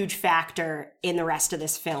huge factor in the rest of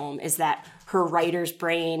this film, is that her writer's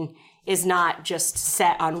brain is not just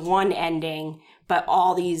set on one ending, but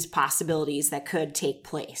all these possibilities that could take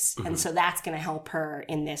place. And so that's going to help her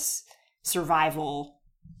in this survival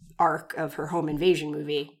arc of her home invasion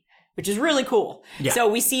movie, which is really cool. Yeah. So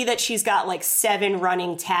we see that she's got like 7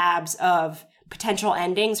 running tabs of potential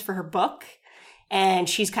endings for her book. And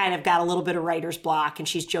she's kind of got a little bit of writer's block, and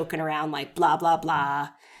she's joking around like, blah, blah, blah.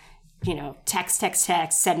 You know, text,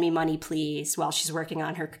 send me money, please, while she's working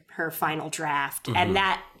on her final draft. And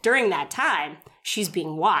that during that time, she's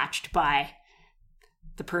being watched by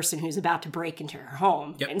the person who's about to break into her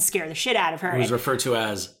home and scare the shit out of her. Who's referred to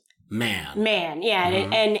as Man. Man, yeah.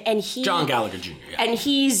 And he... John Gallagher Jr., yeah. And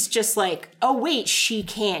he's just like, oh, wait, she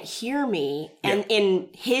can't hear me. And in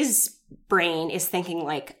his brain is thinking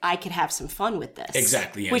like, I could have some fun with this.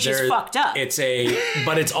 Exactly. Yeah. Which is fucked up.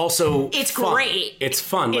 But it's also it's fun. Great. It's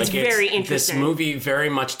fun. It's like, very interesting. This movie very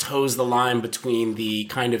much toes the line between the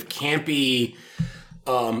kind of campy,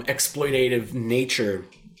 exploitative nature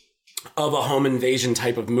of a home invasion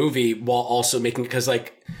type of movie, while also making, because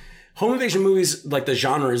like home invasion movies, like the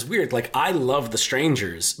genre is weird. Like, I love The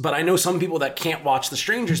Strangers, but I know some people that can't watch The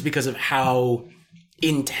Strangers because of how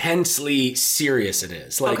intensely serious it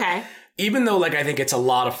is. Like, even though, like, I think it's a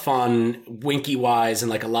lot of fun, winky-wise, and,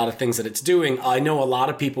 like, a lot of things that it's doing, I know a lot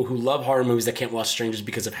of people who love horror movies that can't watch Strangers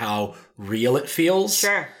because of how real it feels.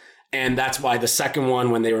 Sure. And that's why the second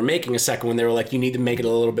one, when they were making a second one, they were like, you need to make it a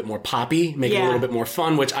little bit more poppy, make it a little bit more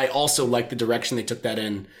fun, which I also like the direction they took that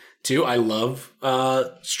in, too. I love,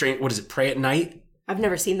 what is it, Pray at Night? I've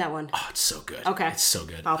never seen that one. Oh, it's so good. Okay. It's so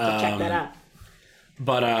good. I'll have to check that out.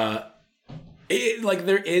 But,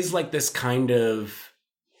 there is, like, this kind of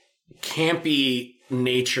campy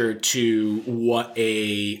nature to what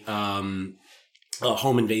a a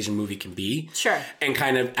home invasion movie can be. Sure. And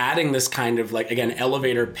kind of adding this kind of like, again,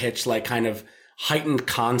 elevator pitch, like kind of heightened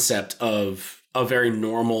concept of a very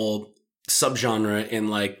normal subgenre in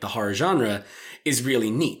like the horror genre is really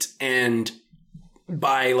neat. And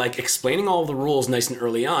by like explaining all of the rules nice and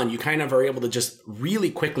early on, you kind of are able to just really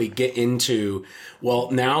quickly get into, well,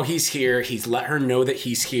 now he's here. He's let her know that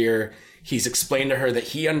he's here. He's explained to her that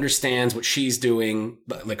he understands what she's doing,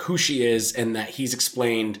 like who she is, and that he's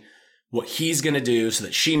explained what he's going to do so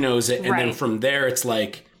that she knows it. And then from there, it's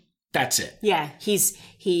like, that's it. Yeah.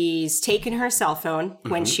 He's taken her cell phone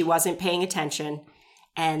when she wasn't paying attention,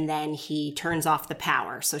 and then he turns off the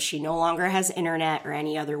power. So she no longer has internet or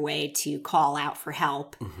any other way to call out for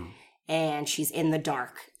help. And she's in the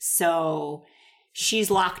dark. So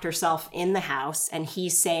she's locked herself in the house, and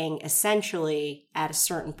he's saying essentially at a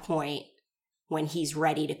certain point, when he's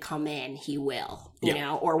ready to come in, he will, you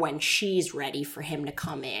know, or when she's ready for him to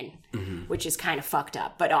come in, which is kind of fucked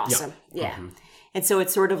up, but awesome. Yeah. And so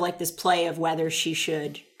it's sort of like this play of whether she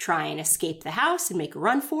should try and escape the house and make a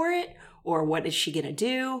run for it, or what is she going to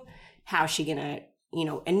do? How's she going to, you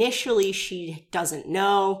know, initially she doesn't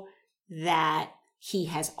know that he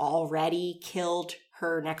has already killed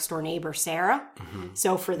her next door neighbor, Sarah.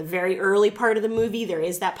 So for the very early part of the movie, there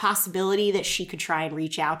is that possibility that she could try and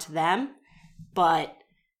reach out to them. But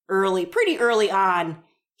pretty early on,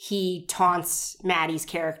 he taunts Maddie's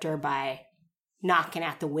character by knocking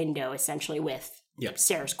at the window, essentially with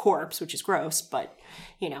Sarah's corpse, which is gross. But,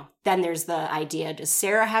 you know, then there's the idea, does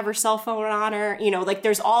Sarah have her cell phone on her? You know, like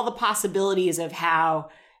there's all the possibilities of how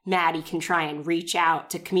Maddie can try and reach out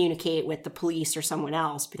to communicate with the police or someone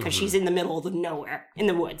else, because she's in the middle of nowhere, in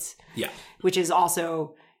the woods. Yeah. Which is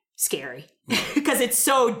also scary. Because it's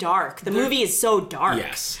so dark. The movie is so dark.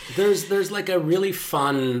 Yes. There's like a really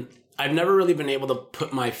fun... I've never really been able to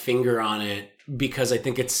put my finger on it because I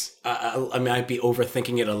think it's... I might be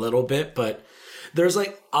overthinking it a little bit, but there's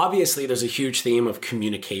like... Obviously, there's a huge theme of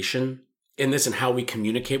communication in this and how we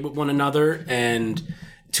communicate with one another. And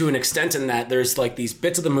to an extent in that, there's like these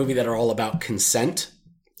bits of the movie that are all about consent.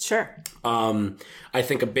 Sure. I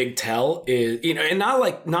think a big tell is... You know, and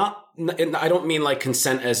and I don't mean like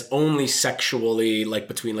consent as only sexually, like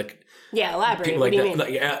between like elaborate. What do you mean?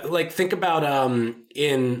 Like think about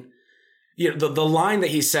in the line that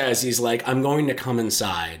he says, he's like, I'm going to come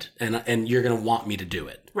inside and you're going to want me to do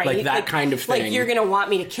it, right? Like that kind of thing. Like you're going to want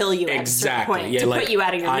me to kill you at a certain point, to put you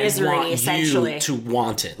out of your misery. I want essentially you to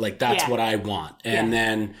want it, like that's what I want. And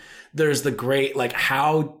then there's the great like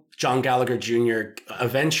how John Gallagher Jr.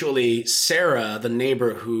 eventually Sarah, the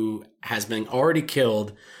neighbor who has been already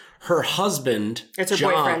killed. Her husband, it's her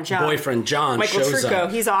boyfriend John, Michael shows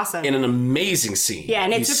Trucco. He's awesome in an amazing scene. Yeah,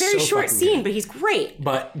 and it's a very short scene, but he's great.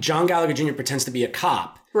 But John Gallagher Jr. pretends to be a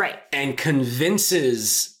cop, right, and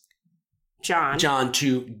convinces John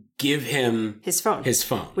to give him his phone,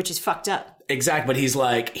 which is fucked up. Exactly, but he's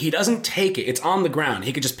like, he doesn't take it. It's on the ground.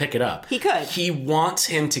 He could just pick it up. He could. He wants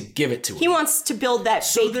him to give it to him. He wants to build that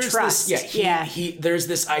fake trust. There's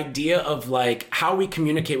this idea of like how we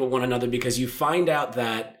communicate with one another, because you find out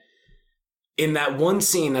that in that one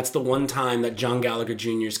scene, that's the one time that John Gallagher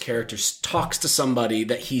Jr.'s character talks to somebody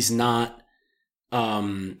that he's not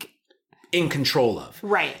in control of.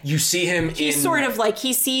 Right. You see him He's sort of like,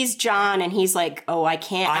 he sees John and he's like, oh, I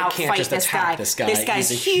can't outfight this guy. This guy. This guy's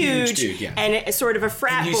he's a huge dude, and it's sort of a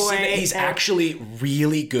frat and boy. See that he's actually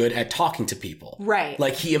really good at talking to people. Right.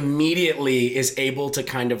 Like he immediately is able to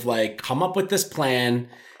kind of like come up with this plan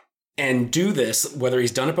and do this, whether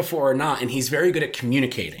he's done it before or not. And he's very good at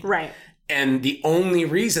communicating. Right. And the only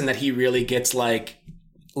reason that he really gets like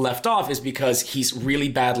left off is because he's really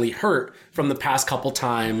badly hurt from the past couple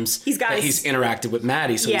times he's interacted with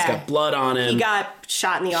Maddie. So he's got blood on him. He got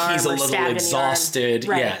shot in the arm. He's a little exhausted.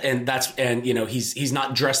 Right. Yeah. And you know, he's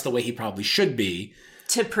not dressed the way he probably should be.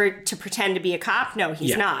 To pretend to be a cop? No,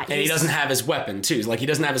 he's not. And he doesn't have his weapon too. Like he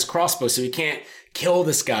doesn't have his crossbow, so he can't kill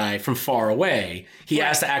this guy from far away. He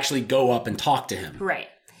has to actually go up and talk to him. Right.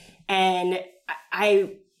 And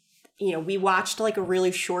we watched like a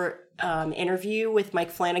really short interview with Mike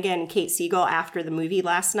Flanagan and Kate Siegel after the movie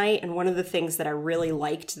last night. And one of the things that I really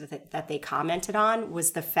liked that they commented on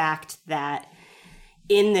was the fact that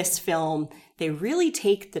in this film, they really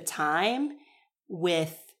take the time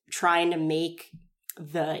with trying to make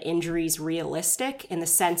the injuries realistic, in the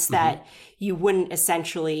sense that you wouldn't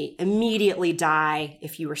essentially immediately die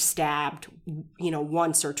if you were stabbed,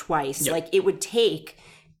 once or twice. Yep. Like it would take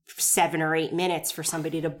 7 or 8 minutes for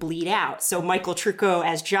somebody to bleed out. So Michael Trucco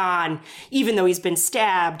as John, even though he's been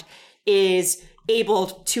stabbed, is able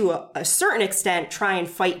to a certain extent try and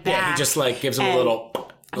fight back. Yeah, he just like gives him a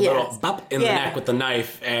little... little bop in the neck with the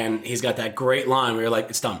knife, and he's got that great line where you're like,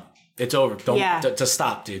 it's done. It's over. Don't to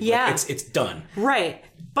stop, dude. Yeah. Like, it's done. Right.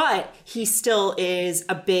 But he still is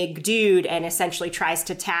a big dude and essentially tries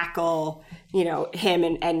to tackle,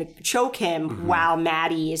 him and choke him while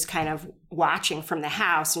Maddie is kind of watching from the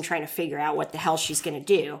house and trying to figure out what the hell she's going to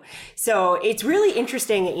do. So it's really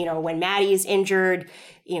interesting, when Maddie is injured,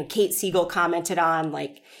 Kate Siegel commented on,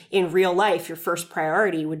 like, in real life, your first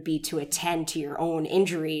priority would be to attend to your own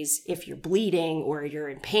injuries. If you're bleeding or you're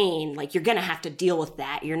in pain, like, you're going to have to deal with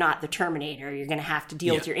that. You're not the Terminator. You're going to have to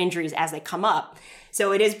deal with your injuries as they come up.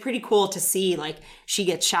 So it is pretty cool to see, like, she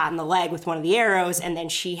gets shot in the leg with one of the arrows, and then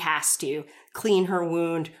she has to clean her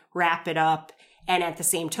wound, wrap it up, and at the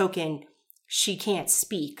same token, she can't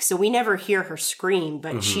speak. So we never hear her scream,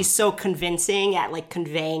 but she's so convincing at, like,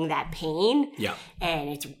 conveying that pain. Yeah.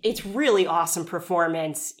 And it's really awesome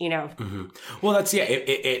performance, Well, that's,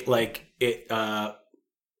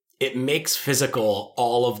 it makes physical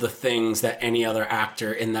all of the things that any other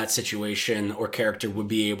actor in that situation or character would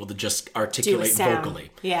be able to just articulate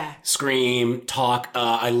vocally. Yeah. Scream, talk.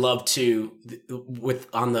 I love to,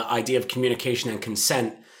 on the idea of communication and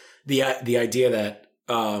consent, the idea that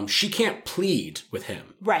she can't plead with him.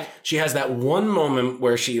 Right. She has that one moment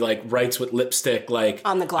where she, like, writes with lipstick, like,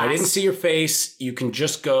 on the glass. I didn't see your face. You can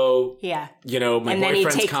just go. Yeah. My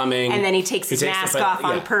boyfriend's coming. And then he takes his mask off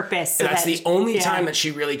on purpose. So that's the only time that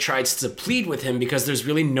she really tries to plead with him, because there's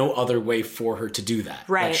really no other way for her to do that.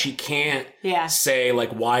 Right. Like, she can't say,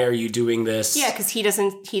 like, why are you doing this? Yeah, because he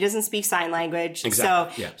doesn't speak sign language.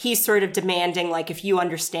 Exactly. So he's sort of demanding, like, if you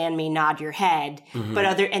understand me, nod your head.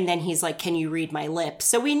 And then he's like, can you read my lips?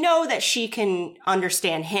 So we know that she can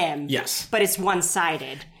understand him. Yes. But it's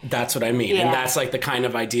one-sided. That's what I mean. Yeah. And that's, like, the kind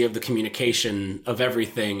of idea of the communication of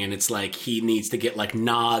everything. And it's like he needs to get, like,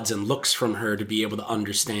 nods and looks from her to be able to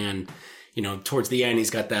understand. Towards the end, he's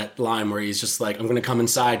got that line where he's just like, I'm going to come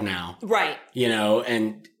inside now. Right.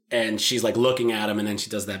 And she's, like, looking at him, and then she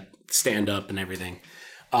does that stand up and everything.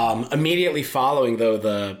 Immediately following, though,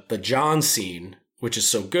 the John scene, which is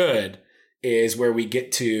so good, is where we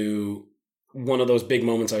get to one of those big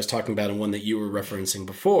moments I was talking about, and one that you were referencing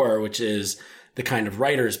before, which is the kind of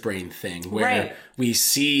writer's brain thing, where we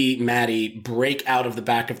see Maddie break out of the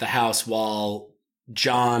back of the house while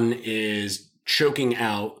John is choking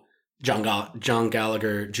out John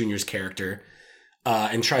Gallagher Jr.'s character,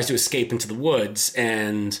 and tries to escape into the woods.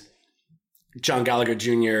 And John Gallagher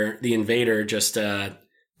Jr., the invader, just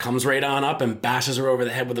comes right on up and bashes her over the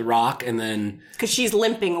head with a rock, and then because she's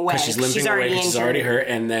limping away. She's already hurt,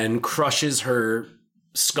 and then crushes her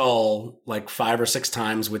skull like 5 or 6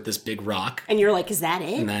 times with this big rock. And you're like, is that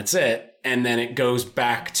it? And that's it. And then it goes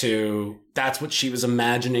back to that's what she was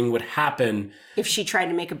imagining would happen if she tried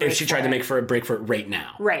to make a break. If she tried to make a break for it right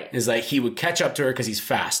now. Right. Is like he would catch up to her because he's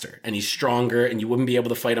faster and he's stronger, and you wouldn't be able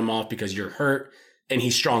to fight him off because you're hurt. And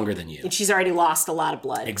he's stronger than you. And she's already lost a lot of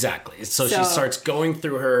blood. Exactly. So she starts going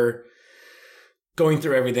through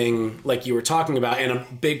everything like you were talking about. And a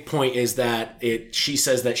big point is that she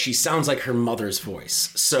says that she sounds like her mother's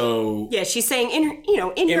voice. So yeah, she's saying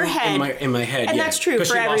in her head. In my head, and that's true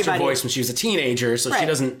for everybody. Because she lost her voice when she was a teenager, so she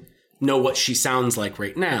doesn't know what she sounds like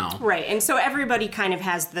right now. Right. And so everybody kind of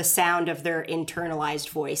has the sound of their internalized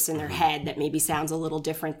voice in their head that maybe sounds a little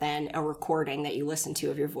different than a recording that you listen to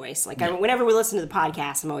of your voice. Like whenever we listen to the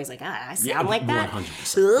podcast, I'm always like, I sound like that.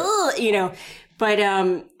 100%. Ugh, but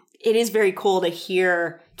it is very cool to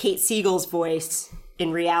hear Kate Siegel's voice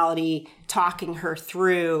in reality talking her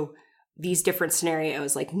through these different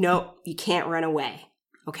scenarios. Like, nope, you can't run away.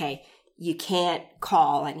 Okay. You can't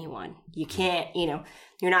call anyone. You can't,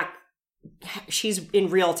 you're not. She's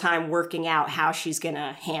in real time working out how she's going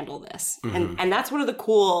to handle this. And that's one of the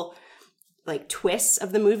cool, like, twists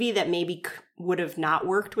of the movie that maybe would have not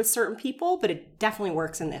worked with certain people, but it definitely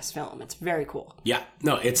works in this film. It's very cool. Yeah.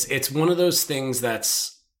 No, it's one of those things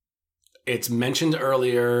it's mentioned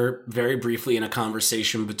earlier very briefly in a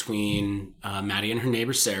conversation between Maddie and her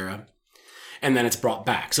neighbor, Sarah. And then it's brought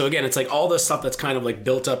back. So again, it's like all the stuff that's kind of like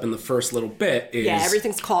built up in the first little bit is... Yeah,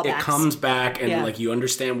 everything's callbacks. It comes back and like you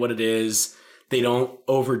understand what it is. They don't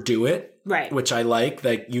overdo it. Right. Which I like.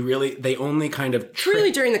 Like they only kind of...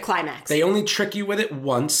 Really during the climax. They only trick you with it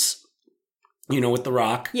once, with the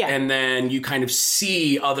rock. Yeah. And then you kind of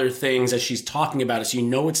see other things as she's talking about it. So you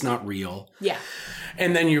know it's not real. Yeah.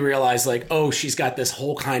 And then you realize like, oh, she's got this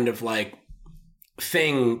whole kind of like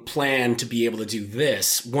thing planned to be able to do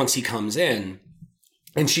this once he comes in,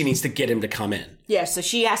 and she needs to get him to come in. Yeah, so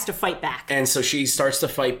she has to fight back. And so she starts to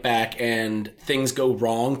fight back, and things go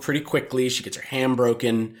wrong pretty quickly. She gets her hand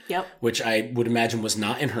broken, yep, which I would imagine was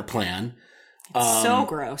not in her plan. It's so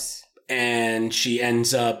gross. and she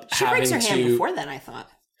ends up She having breaks her to. hand before then, I thought.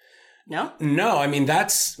 No? No, I mean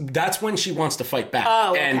that's when she wants to fight back.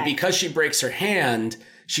 Oh, okay. And because she breaks her hand,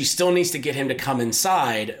 she still needs to get him to come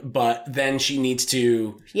inside, but then she needs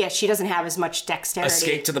to Yeah, she doesn't have as much dexterity.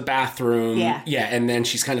 escape to the bathroom. Yeah. Yeah, and then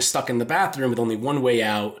she's kind of stuck in the bathroom with only one way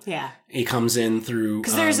out. Yeah. He comes in through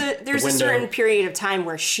Because there's a certain period of time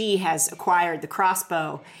where she has acquired the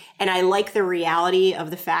crossbow, and I like the reality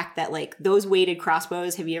of the fact that like those weighted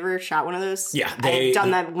crossbows. Have you ever shot one of those? Yeah, I've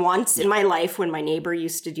done that once in my life when my neighbor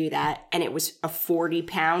used to do that, and it was a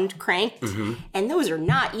 40-pound cranked, and those are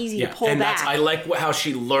not easy to pull and back. I like how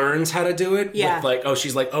she learns how to do it. Yeah. With like,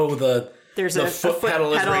 she's like, there's a foot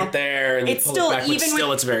pedal is right there, and it's you pull still it back, but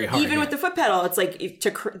still it's very hard. Even with the foot pedal, it's like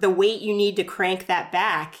the weight you need to crank that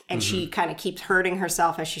back, and she kind of keeps hurting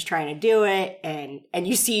herself as she's trying to do it, and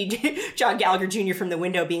you see John Gallagher Jr. from the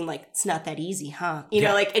window being like, "It's not that easy, huh?" You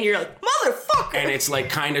know, like, and you're like, "Motherfucker!" And it's like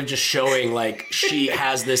kind of just showing like she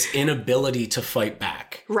has this inability to fight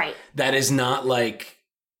back. Right. That is not like,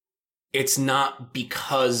 it's not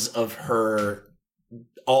because of her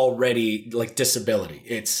already like disability.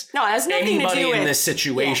 It's No, it has nothing to anybody do with in this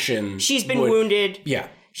situation. She's been wounded. Yeah.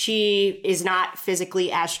 She is not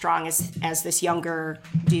physically as strong as this younger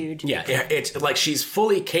dude. Yeah. It's like she's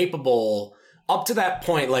fully capable up to that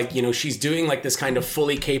point. Like, you know, she's doing like this kind of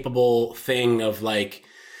fully capable thing of like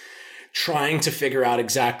trying to figure out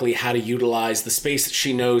exactly how to utilize the space that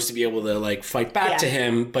she knows to be able to like fight back to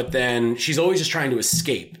him. But then she's always just trying to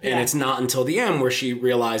escape. And it's not until the end where she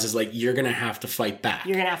realizes like, you're going to have to fight back.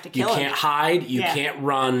 You're going to have to kill him. You can't hide. You can't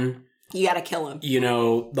run. You got to kill him. You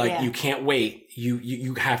know, like you can't wait.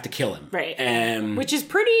 You have to kill him. Right. Which is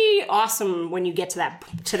pretty awesome when you get to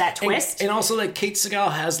that twist. And also like Kate Siegel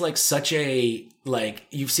has like such a, like,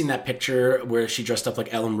 you've seen that picture where she dressed up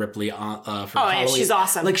like Ellen Ripley for Halloween. Yeah, she's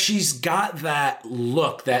awesome. Like she's got that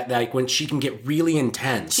look that like when she can get really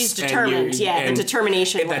intense. She's determined. The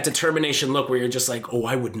determination. That determination look where you're just like, oh,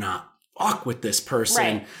 I would not fuck with this person.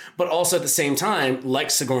 Right. But also at the same time, like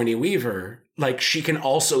Sigourney Weaver, like she can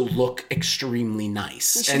also look extremely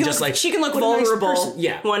nice. She can look vulnerable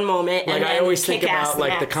one moment. Like and I always think kick-ass about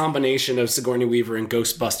like the combination of Sigourney Weaver and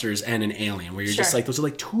Ghostbusters and an Alien, where you're just like, those are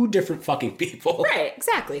like two different fucking people. Right,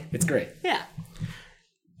 exactly. It's great. Yeah.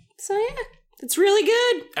 So yeah, it's really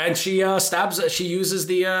good. And she she uses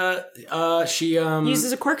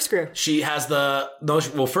uses a corkscrew. She has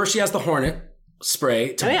first she has the Hornet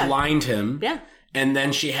spray to blind him. Yeah. And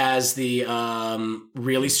then she has the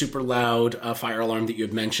really super loud fire alarm that you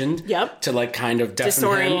had mentioned. Yep. To like kind of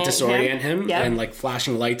disorient him. Yep. And like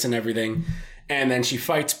flashing lights and everything. And then she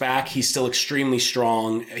fights back. He's still extremely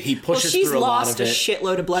strong. He pushes through a lot of it. She's lost a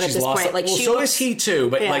shitload of blood at this point. Like so is he too.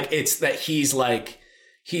 But like it's that he's like,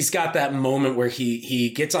 he's got that moment where he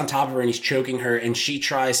gets on top of her and he's choking her, and she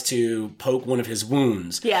tries to poke one of his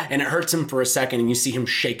wounds. Yeah. And it hurts him for a second, and you see him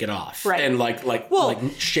shake it off. Right. And like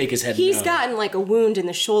shake his head. He's gotten like a wound in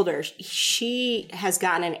the shoulder. She has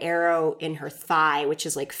gotten an arrow in her thigh, which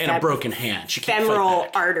is like and a broken hand. She can't femoral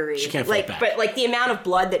fight back. artery. She can't fight back. But like the amount of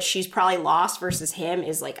blood that she's probably lost versus him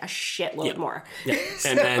is like a shitload more. Yeah.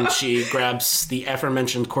 And then she grabs the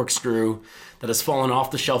aforementioned corkscrew that has fallen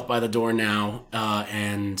off the shelf by the door now,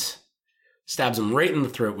 and stabs him right in the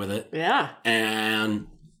throat with it. Yeah. And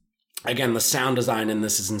again, the sound design in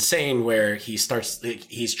this is insane, where he's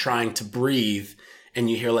trying to breathe, and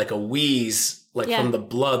you hear like a wheeze, like from the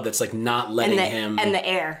blood that's like not letting him. And the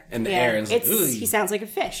air. And the air. And it's like, he sounds like a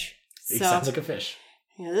fish. He sounds like a fish.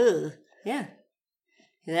 Ugh. Yeah.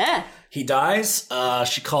 Yeah. He dies.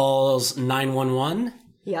 She calls 911.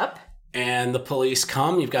 Yep. And the police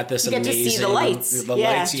come. You've got this amazing... You get to see the lights. The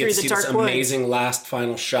lights. You get to see this amazing last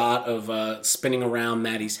final shot of spinning around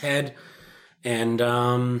Maddie's head. And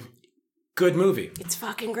good movie. It's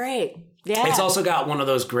fucking great. Yeah. It's also got one of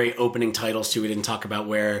those great opening titles, too, we didn't talk about,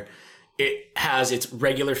 where it has its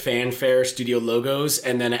regular fanfare studio logos,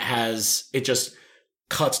 and then it just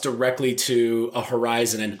cuts directly to a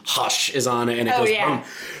horizon, and Hush is on it, and it goes boom.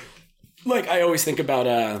 Like, I always think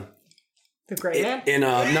about... The Gray Man? In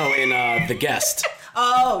The Guest.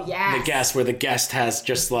 Oh, yeah. The Guest, where the guest has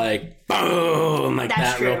just like, boom, like that's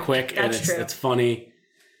that true. Real quick. That's and true. It's funny.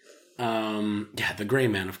 The Gray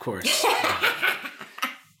Man, of course.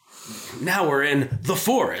 Now we're in the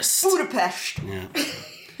forest. Budapest.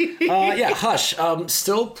 Yeah. Hush.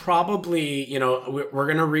 Still probably,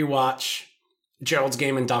 we're going to rewatch Gerald's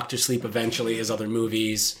Game and Dr. Sleep eventually, his other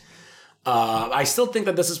movies. I still think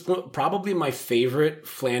that this is probably my favorite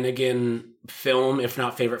Flanagan film, if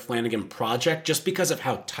not favorite Flanagan project, just because of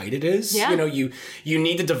how tight it is. Yeah. You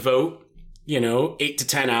need to devote 8 to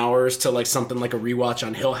 10 hours to like something like a rewatch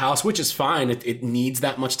on Hill House, which is fine. It needs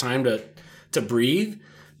that much time to breathe.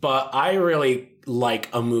 But I really like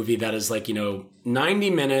a movie that is like, 90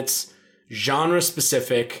 minutes, genre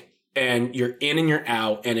specific, and you're in and you're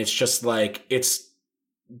out. And it's just like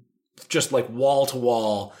wall to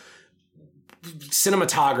wall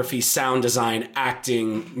cinematography, sound design,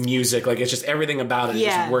 acting, music. Like, it's just everything about it is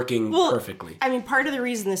just working perfectly. I mean, part of the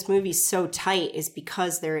reason this movie's so tight is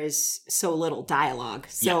because there is so little dialogue.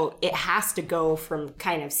 So it has to go from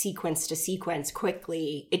kind of sequence to sequence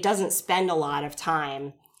quickly. It doesn't spend a lot of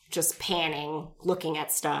time just panning, looking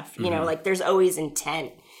at stuff. Like there's always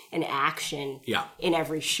intent and action in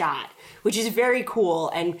every shot, which is very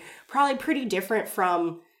cool and probably pretty different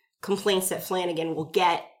from complaints that Flanagan will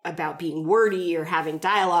get about being wordy or having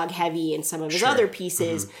dialogue heavy in some of his other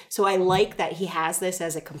pieces. Mm-hmm. So I like that he has this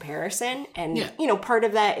as a comparison. And, part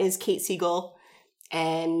of that is Kate Siegel.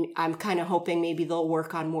 And I'm kind of hoping maybe they'll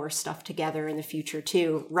work on more stuff together in the future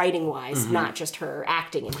too, writing-wise, not just her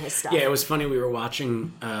acting in his stuff. Yeah, it was funny. We were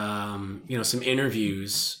watching, some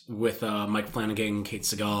interviews with Mike Flanagan and Kate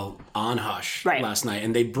Siegel on Hush last night.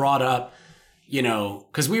 And they brought up,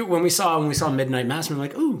 because when we saw Midnight Mass, we were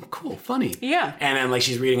like, "Ooh, cool, funny." Yeah. And then like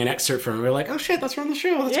she's reading an excerpt from it, we were like, "Oh shit, that's from the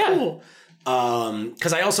show. That's cool."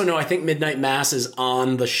 Because I also know I think Midnight Mass is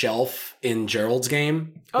on the shelf in Gerald's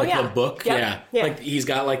Game. Oh, the book. Yep. Yeah. Like he's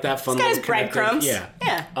got like that fun. He's got his breadcrumbs. Yeah.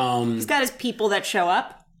 He's got his people that show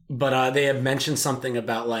up. But they had mentioned something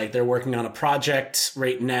about like they're working on a project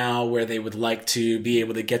right now where they would like to be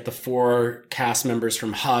able to get the 4 cast members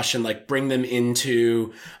from Hush and like bring them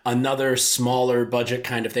into another smaller budget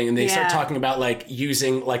kind of thing. And they start talking about like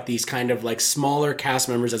using like these kind of like smaller cast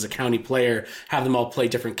members as a county player, have them all play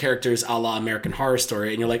different characters a la American Horror Story.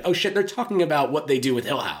 And you're like, oh shit, they're talking about what they do with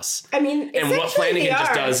Hill House. I mean, and what Flanagan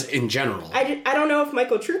just does in general. I don't know if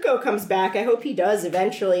Michael Trucco comes back. I hope he does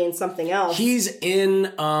eventually in something else. He's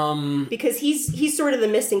in... because he's sort of the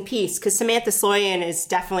missing piece, because Samantha Sloyan is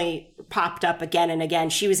definitely popped up again and again.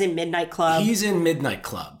 She was in Midnight Club. He's in Midnight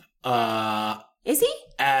Club. Is he?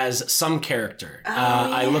 As some character.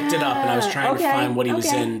 I looked it up and I was trying to find what he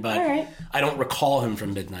was in, but I don't recall him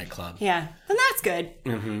from Midnight Club. Yeah, then that's good.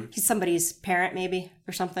 Mm-hmm. He's somebody's parent maybe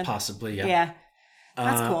or something. Possibly, yeah. Yeah,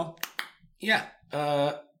 that's cool. Yeah.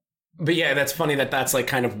 But yeah, that's funny that's like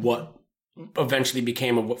kind of what eventually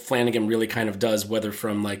became what Flanagan really kind of does, whether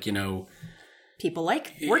from like, people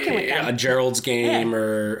like working with them. A Gerald's Game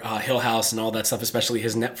or Hill House and all that stuff, especially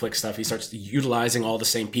his Netflix stuff. He starts utilizing all the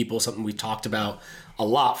same people, something we talked about a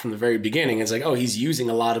lot from the very beginning. It's like, oh, he's using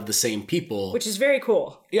a lot of the same people. Which is very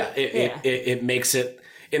cool. Yeah, it makes it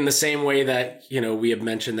in the same way that, we have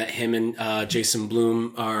mentioned that him and Jason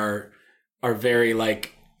Blum are very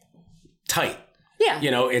like tight. Yeah.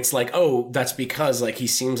 It's like, oh, that's because like he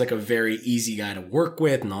seems like a very easy guy to work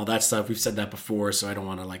with and all that stuff. We've said that before, so I don't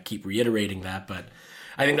want to like keep reiterating that, but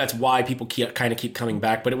I think that's why people keep coming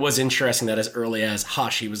back. But it was interesting that as early as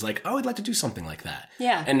Hush, he was like, oh, I'd like to do something like that.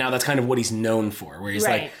 Yeah. And now that's kind of what he's known for, where he's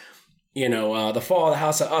like, the Fall of the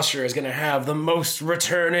House of Usher is going to have the most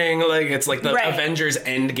returning, like it's like the Avengers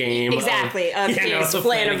Endgame. Exactly. Of his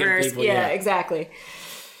Flaniverse. Yeah, exactly.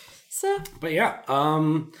 So. But yeah,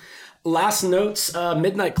 last notes,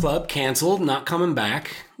 Midnight Club canceled, not coming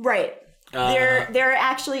back. Right. They're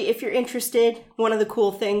actually, if you're interested, one of the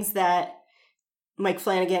cool things that Mike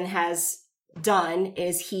Flanagan has done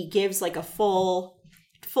is he gives like a full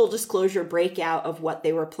disclosure breakout of what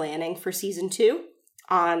they were planning for season 2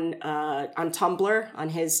 on Tumblr, on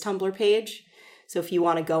his Tumblr page. So if you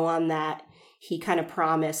want to go on that, he kind of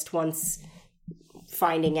promised once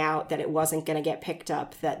finding out that it wasn't going to get picked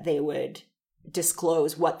up that they would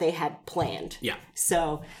disclose what they had planned. Yeah.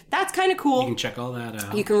 So that's kind of cool. You can check all that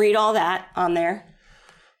out. You can read all that on there.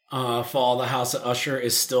 Fall of the House of Usher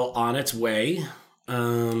is still on its way.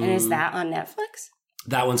 And is that on Netflix?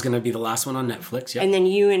 That one's going to be the last one on Netflix, yeah. And then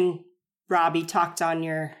you and Robbie talked on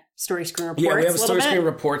your Story Screen Reports. Yeah, we have a Story Screen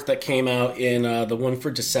Reports that came out in the one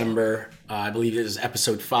for December. I believe it is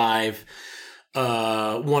episode 5.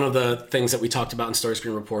 One of the things that we talked about in Story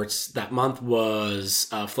Screen Reports that month was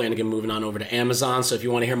Flanagan moving on over to Amazon. So if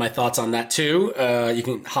you want to hear my thoughts on that too, you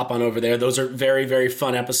can hop on over there. Those are very, very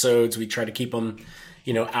fun episodes. We try to keep them,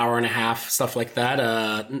 hour and a half, stuff like that,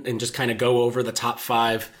 and just kind of go over the top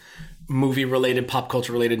 5 movie-related, pop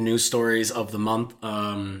culture-related news stories of the month.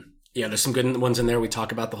 There's some good ones in there. We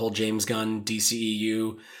talk about the whole James Gunn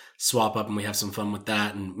DCEU swap up, and we have some fun with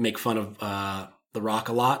that and make fun of The Rock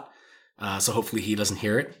a lot. So hopefully he doesn't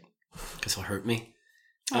hear it because he'll hurt me.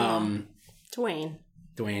 Dwayne,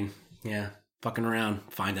 yeah, fucking around,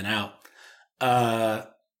 finding out.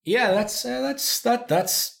 That's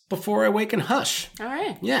Before I Wake and Hush. All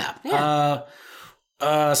right. Yeah. Yeah.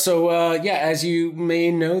 As you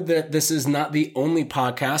may know, that this is not the only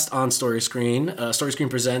podcast on Story Screen. Story Screen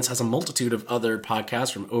Presents has a multitude of other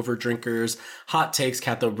podcasts, from Overdrinkers, Hot Takes,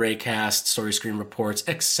 Catho Braycast, Story Screen Reports,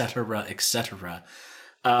 etc., etc.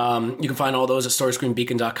 You can find all those at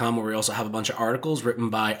storyscreenbeacon.com, where we also have a bunch of articles written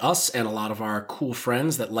by us and a lot of our cool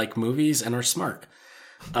friends that like movies and are smart.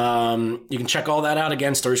 You can check all that out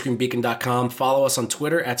again, storyscreenbeacon.com. Follow us on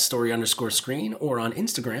Twitter at story_screen or on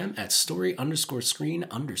Instagram at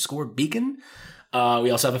story_screen_beacon.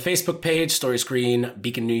 We also have a Facebook page, Story Screen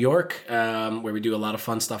Beacon New York, where we do a lot of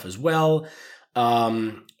fun stuff as well.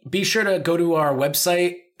 Be sure to go to our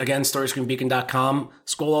website, again, storyscreenbeacon.com.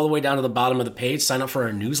 Scroll all the way down to the bottom of the page. Sign up for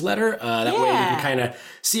our newsletter. That way you can kind of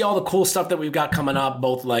see all the cool stuff that we've got coming up,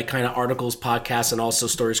 both like kind of articles, podcasts, and also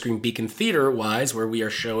Story Screen Beacon Theater-wise, where we are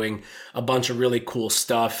showing a bunch of really cool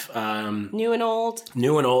stuff. New and old.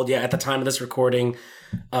 New and old, yeah. At the time of this recording,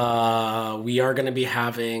 we are going to be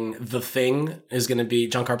having The Thing is going to be,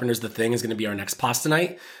 John Carpenter's The Thing is going to be our next Pasta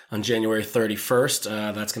Night on January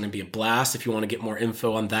 31st. That's going to be a blast. If you want to get more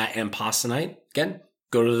info on that and Pasta Night, again,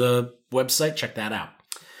 go to the website, check that out.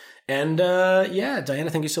 And Diana,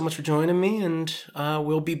 thank you so much for joining me. And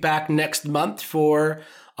we'll be back next month for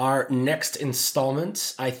our next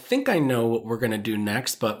installment. I think I know what we're going to do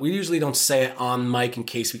next, but we usually don't say it on mic in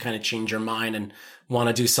case we kind of change our mind and want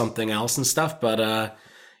to do something else and stuff. But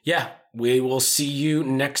we will see you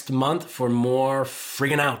next month for more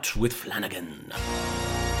Friggin' Out with Flanagan.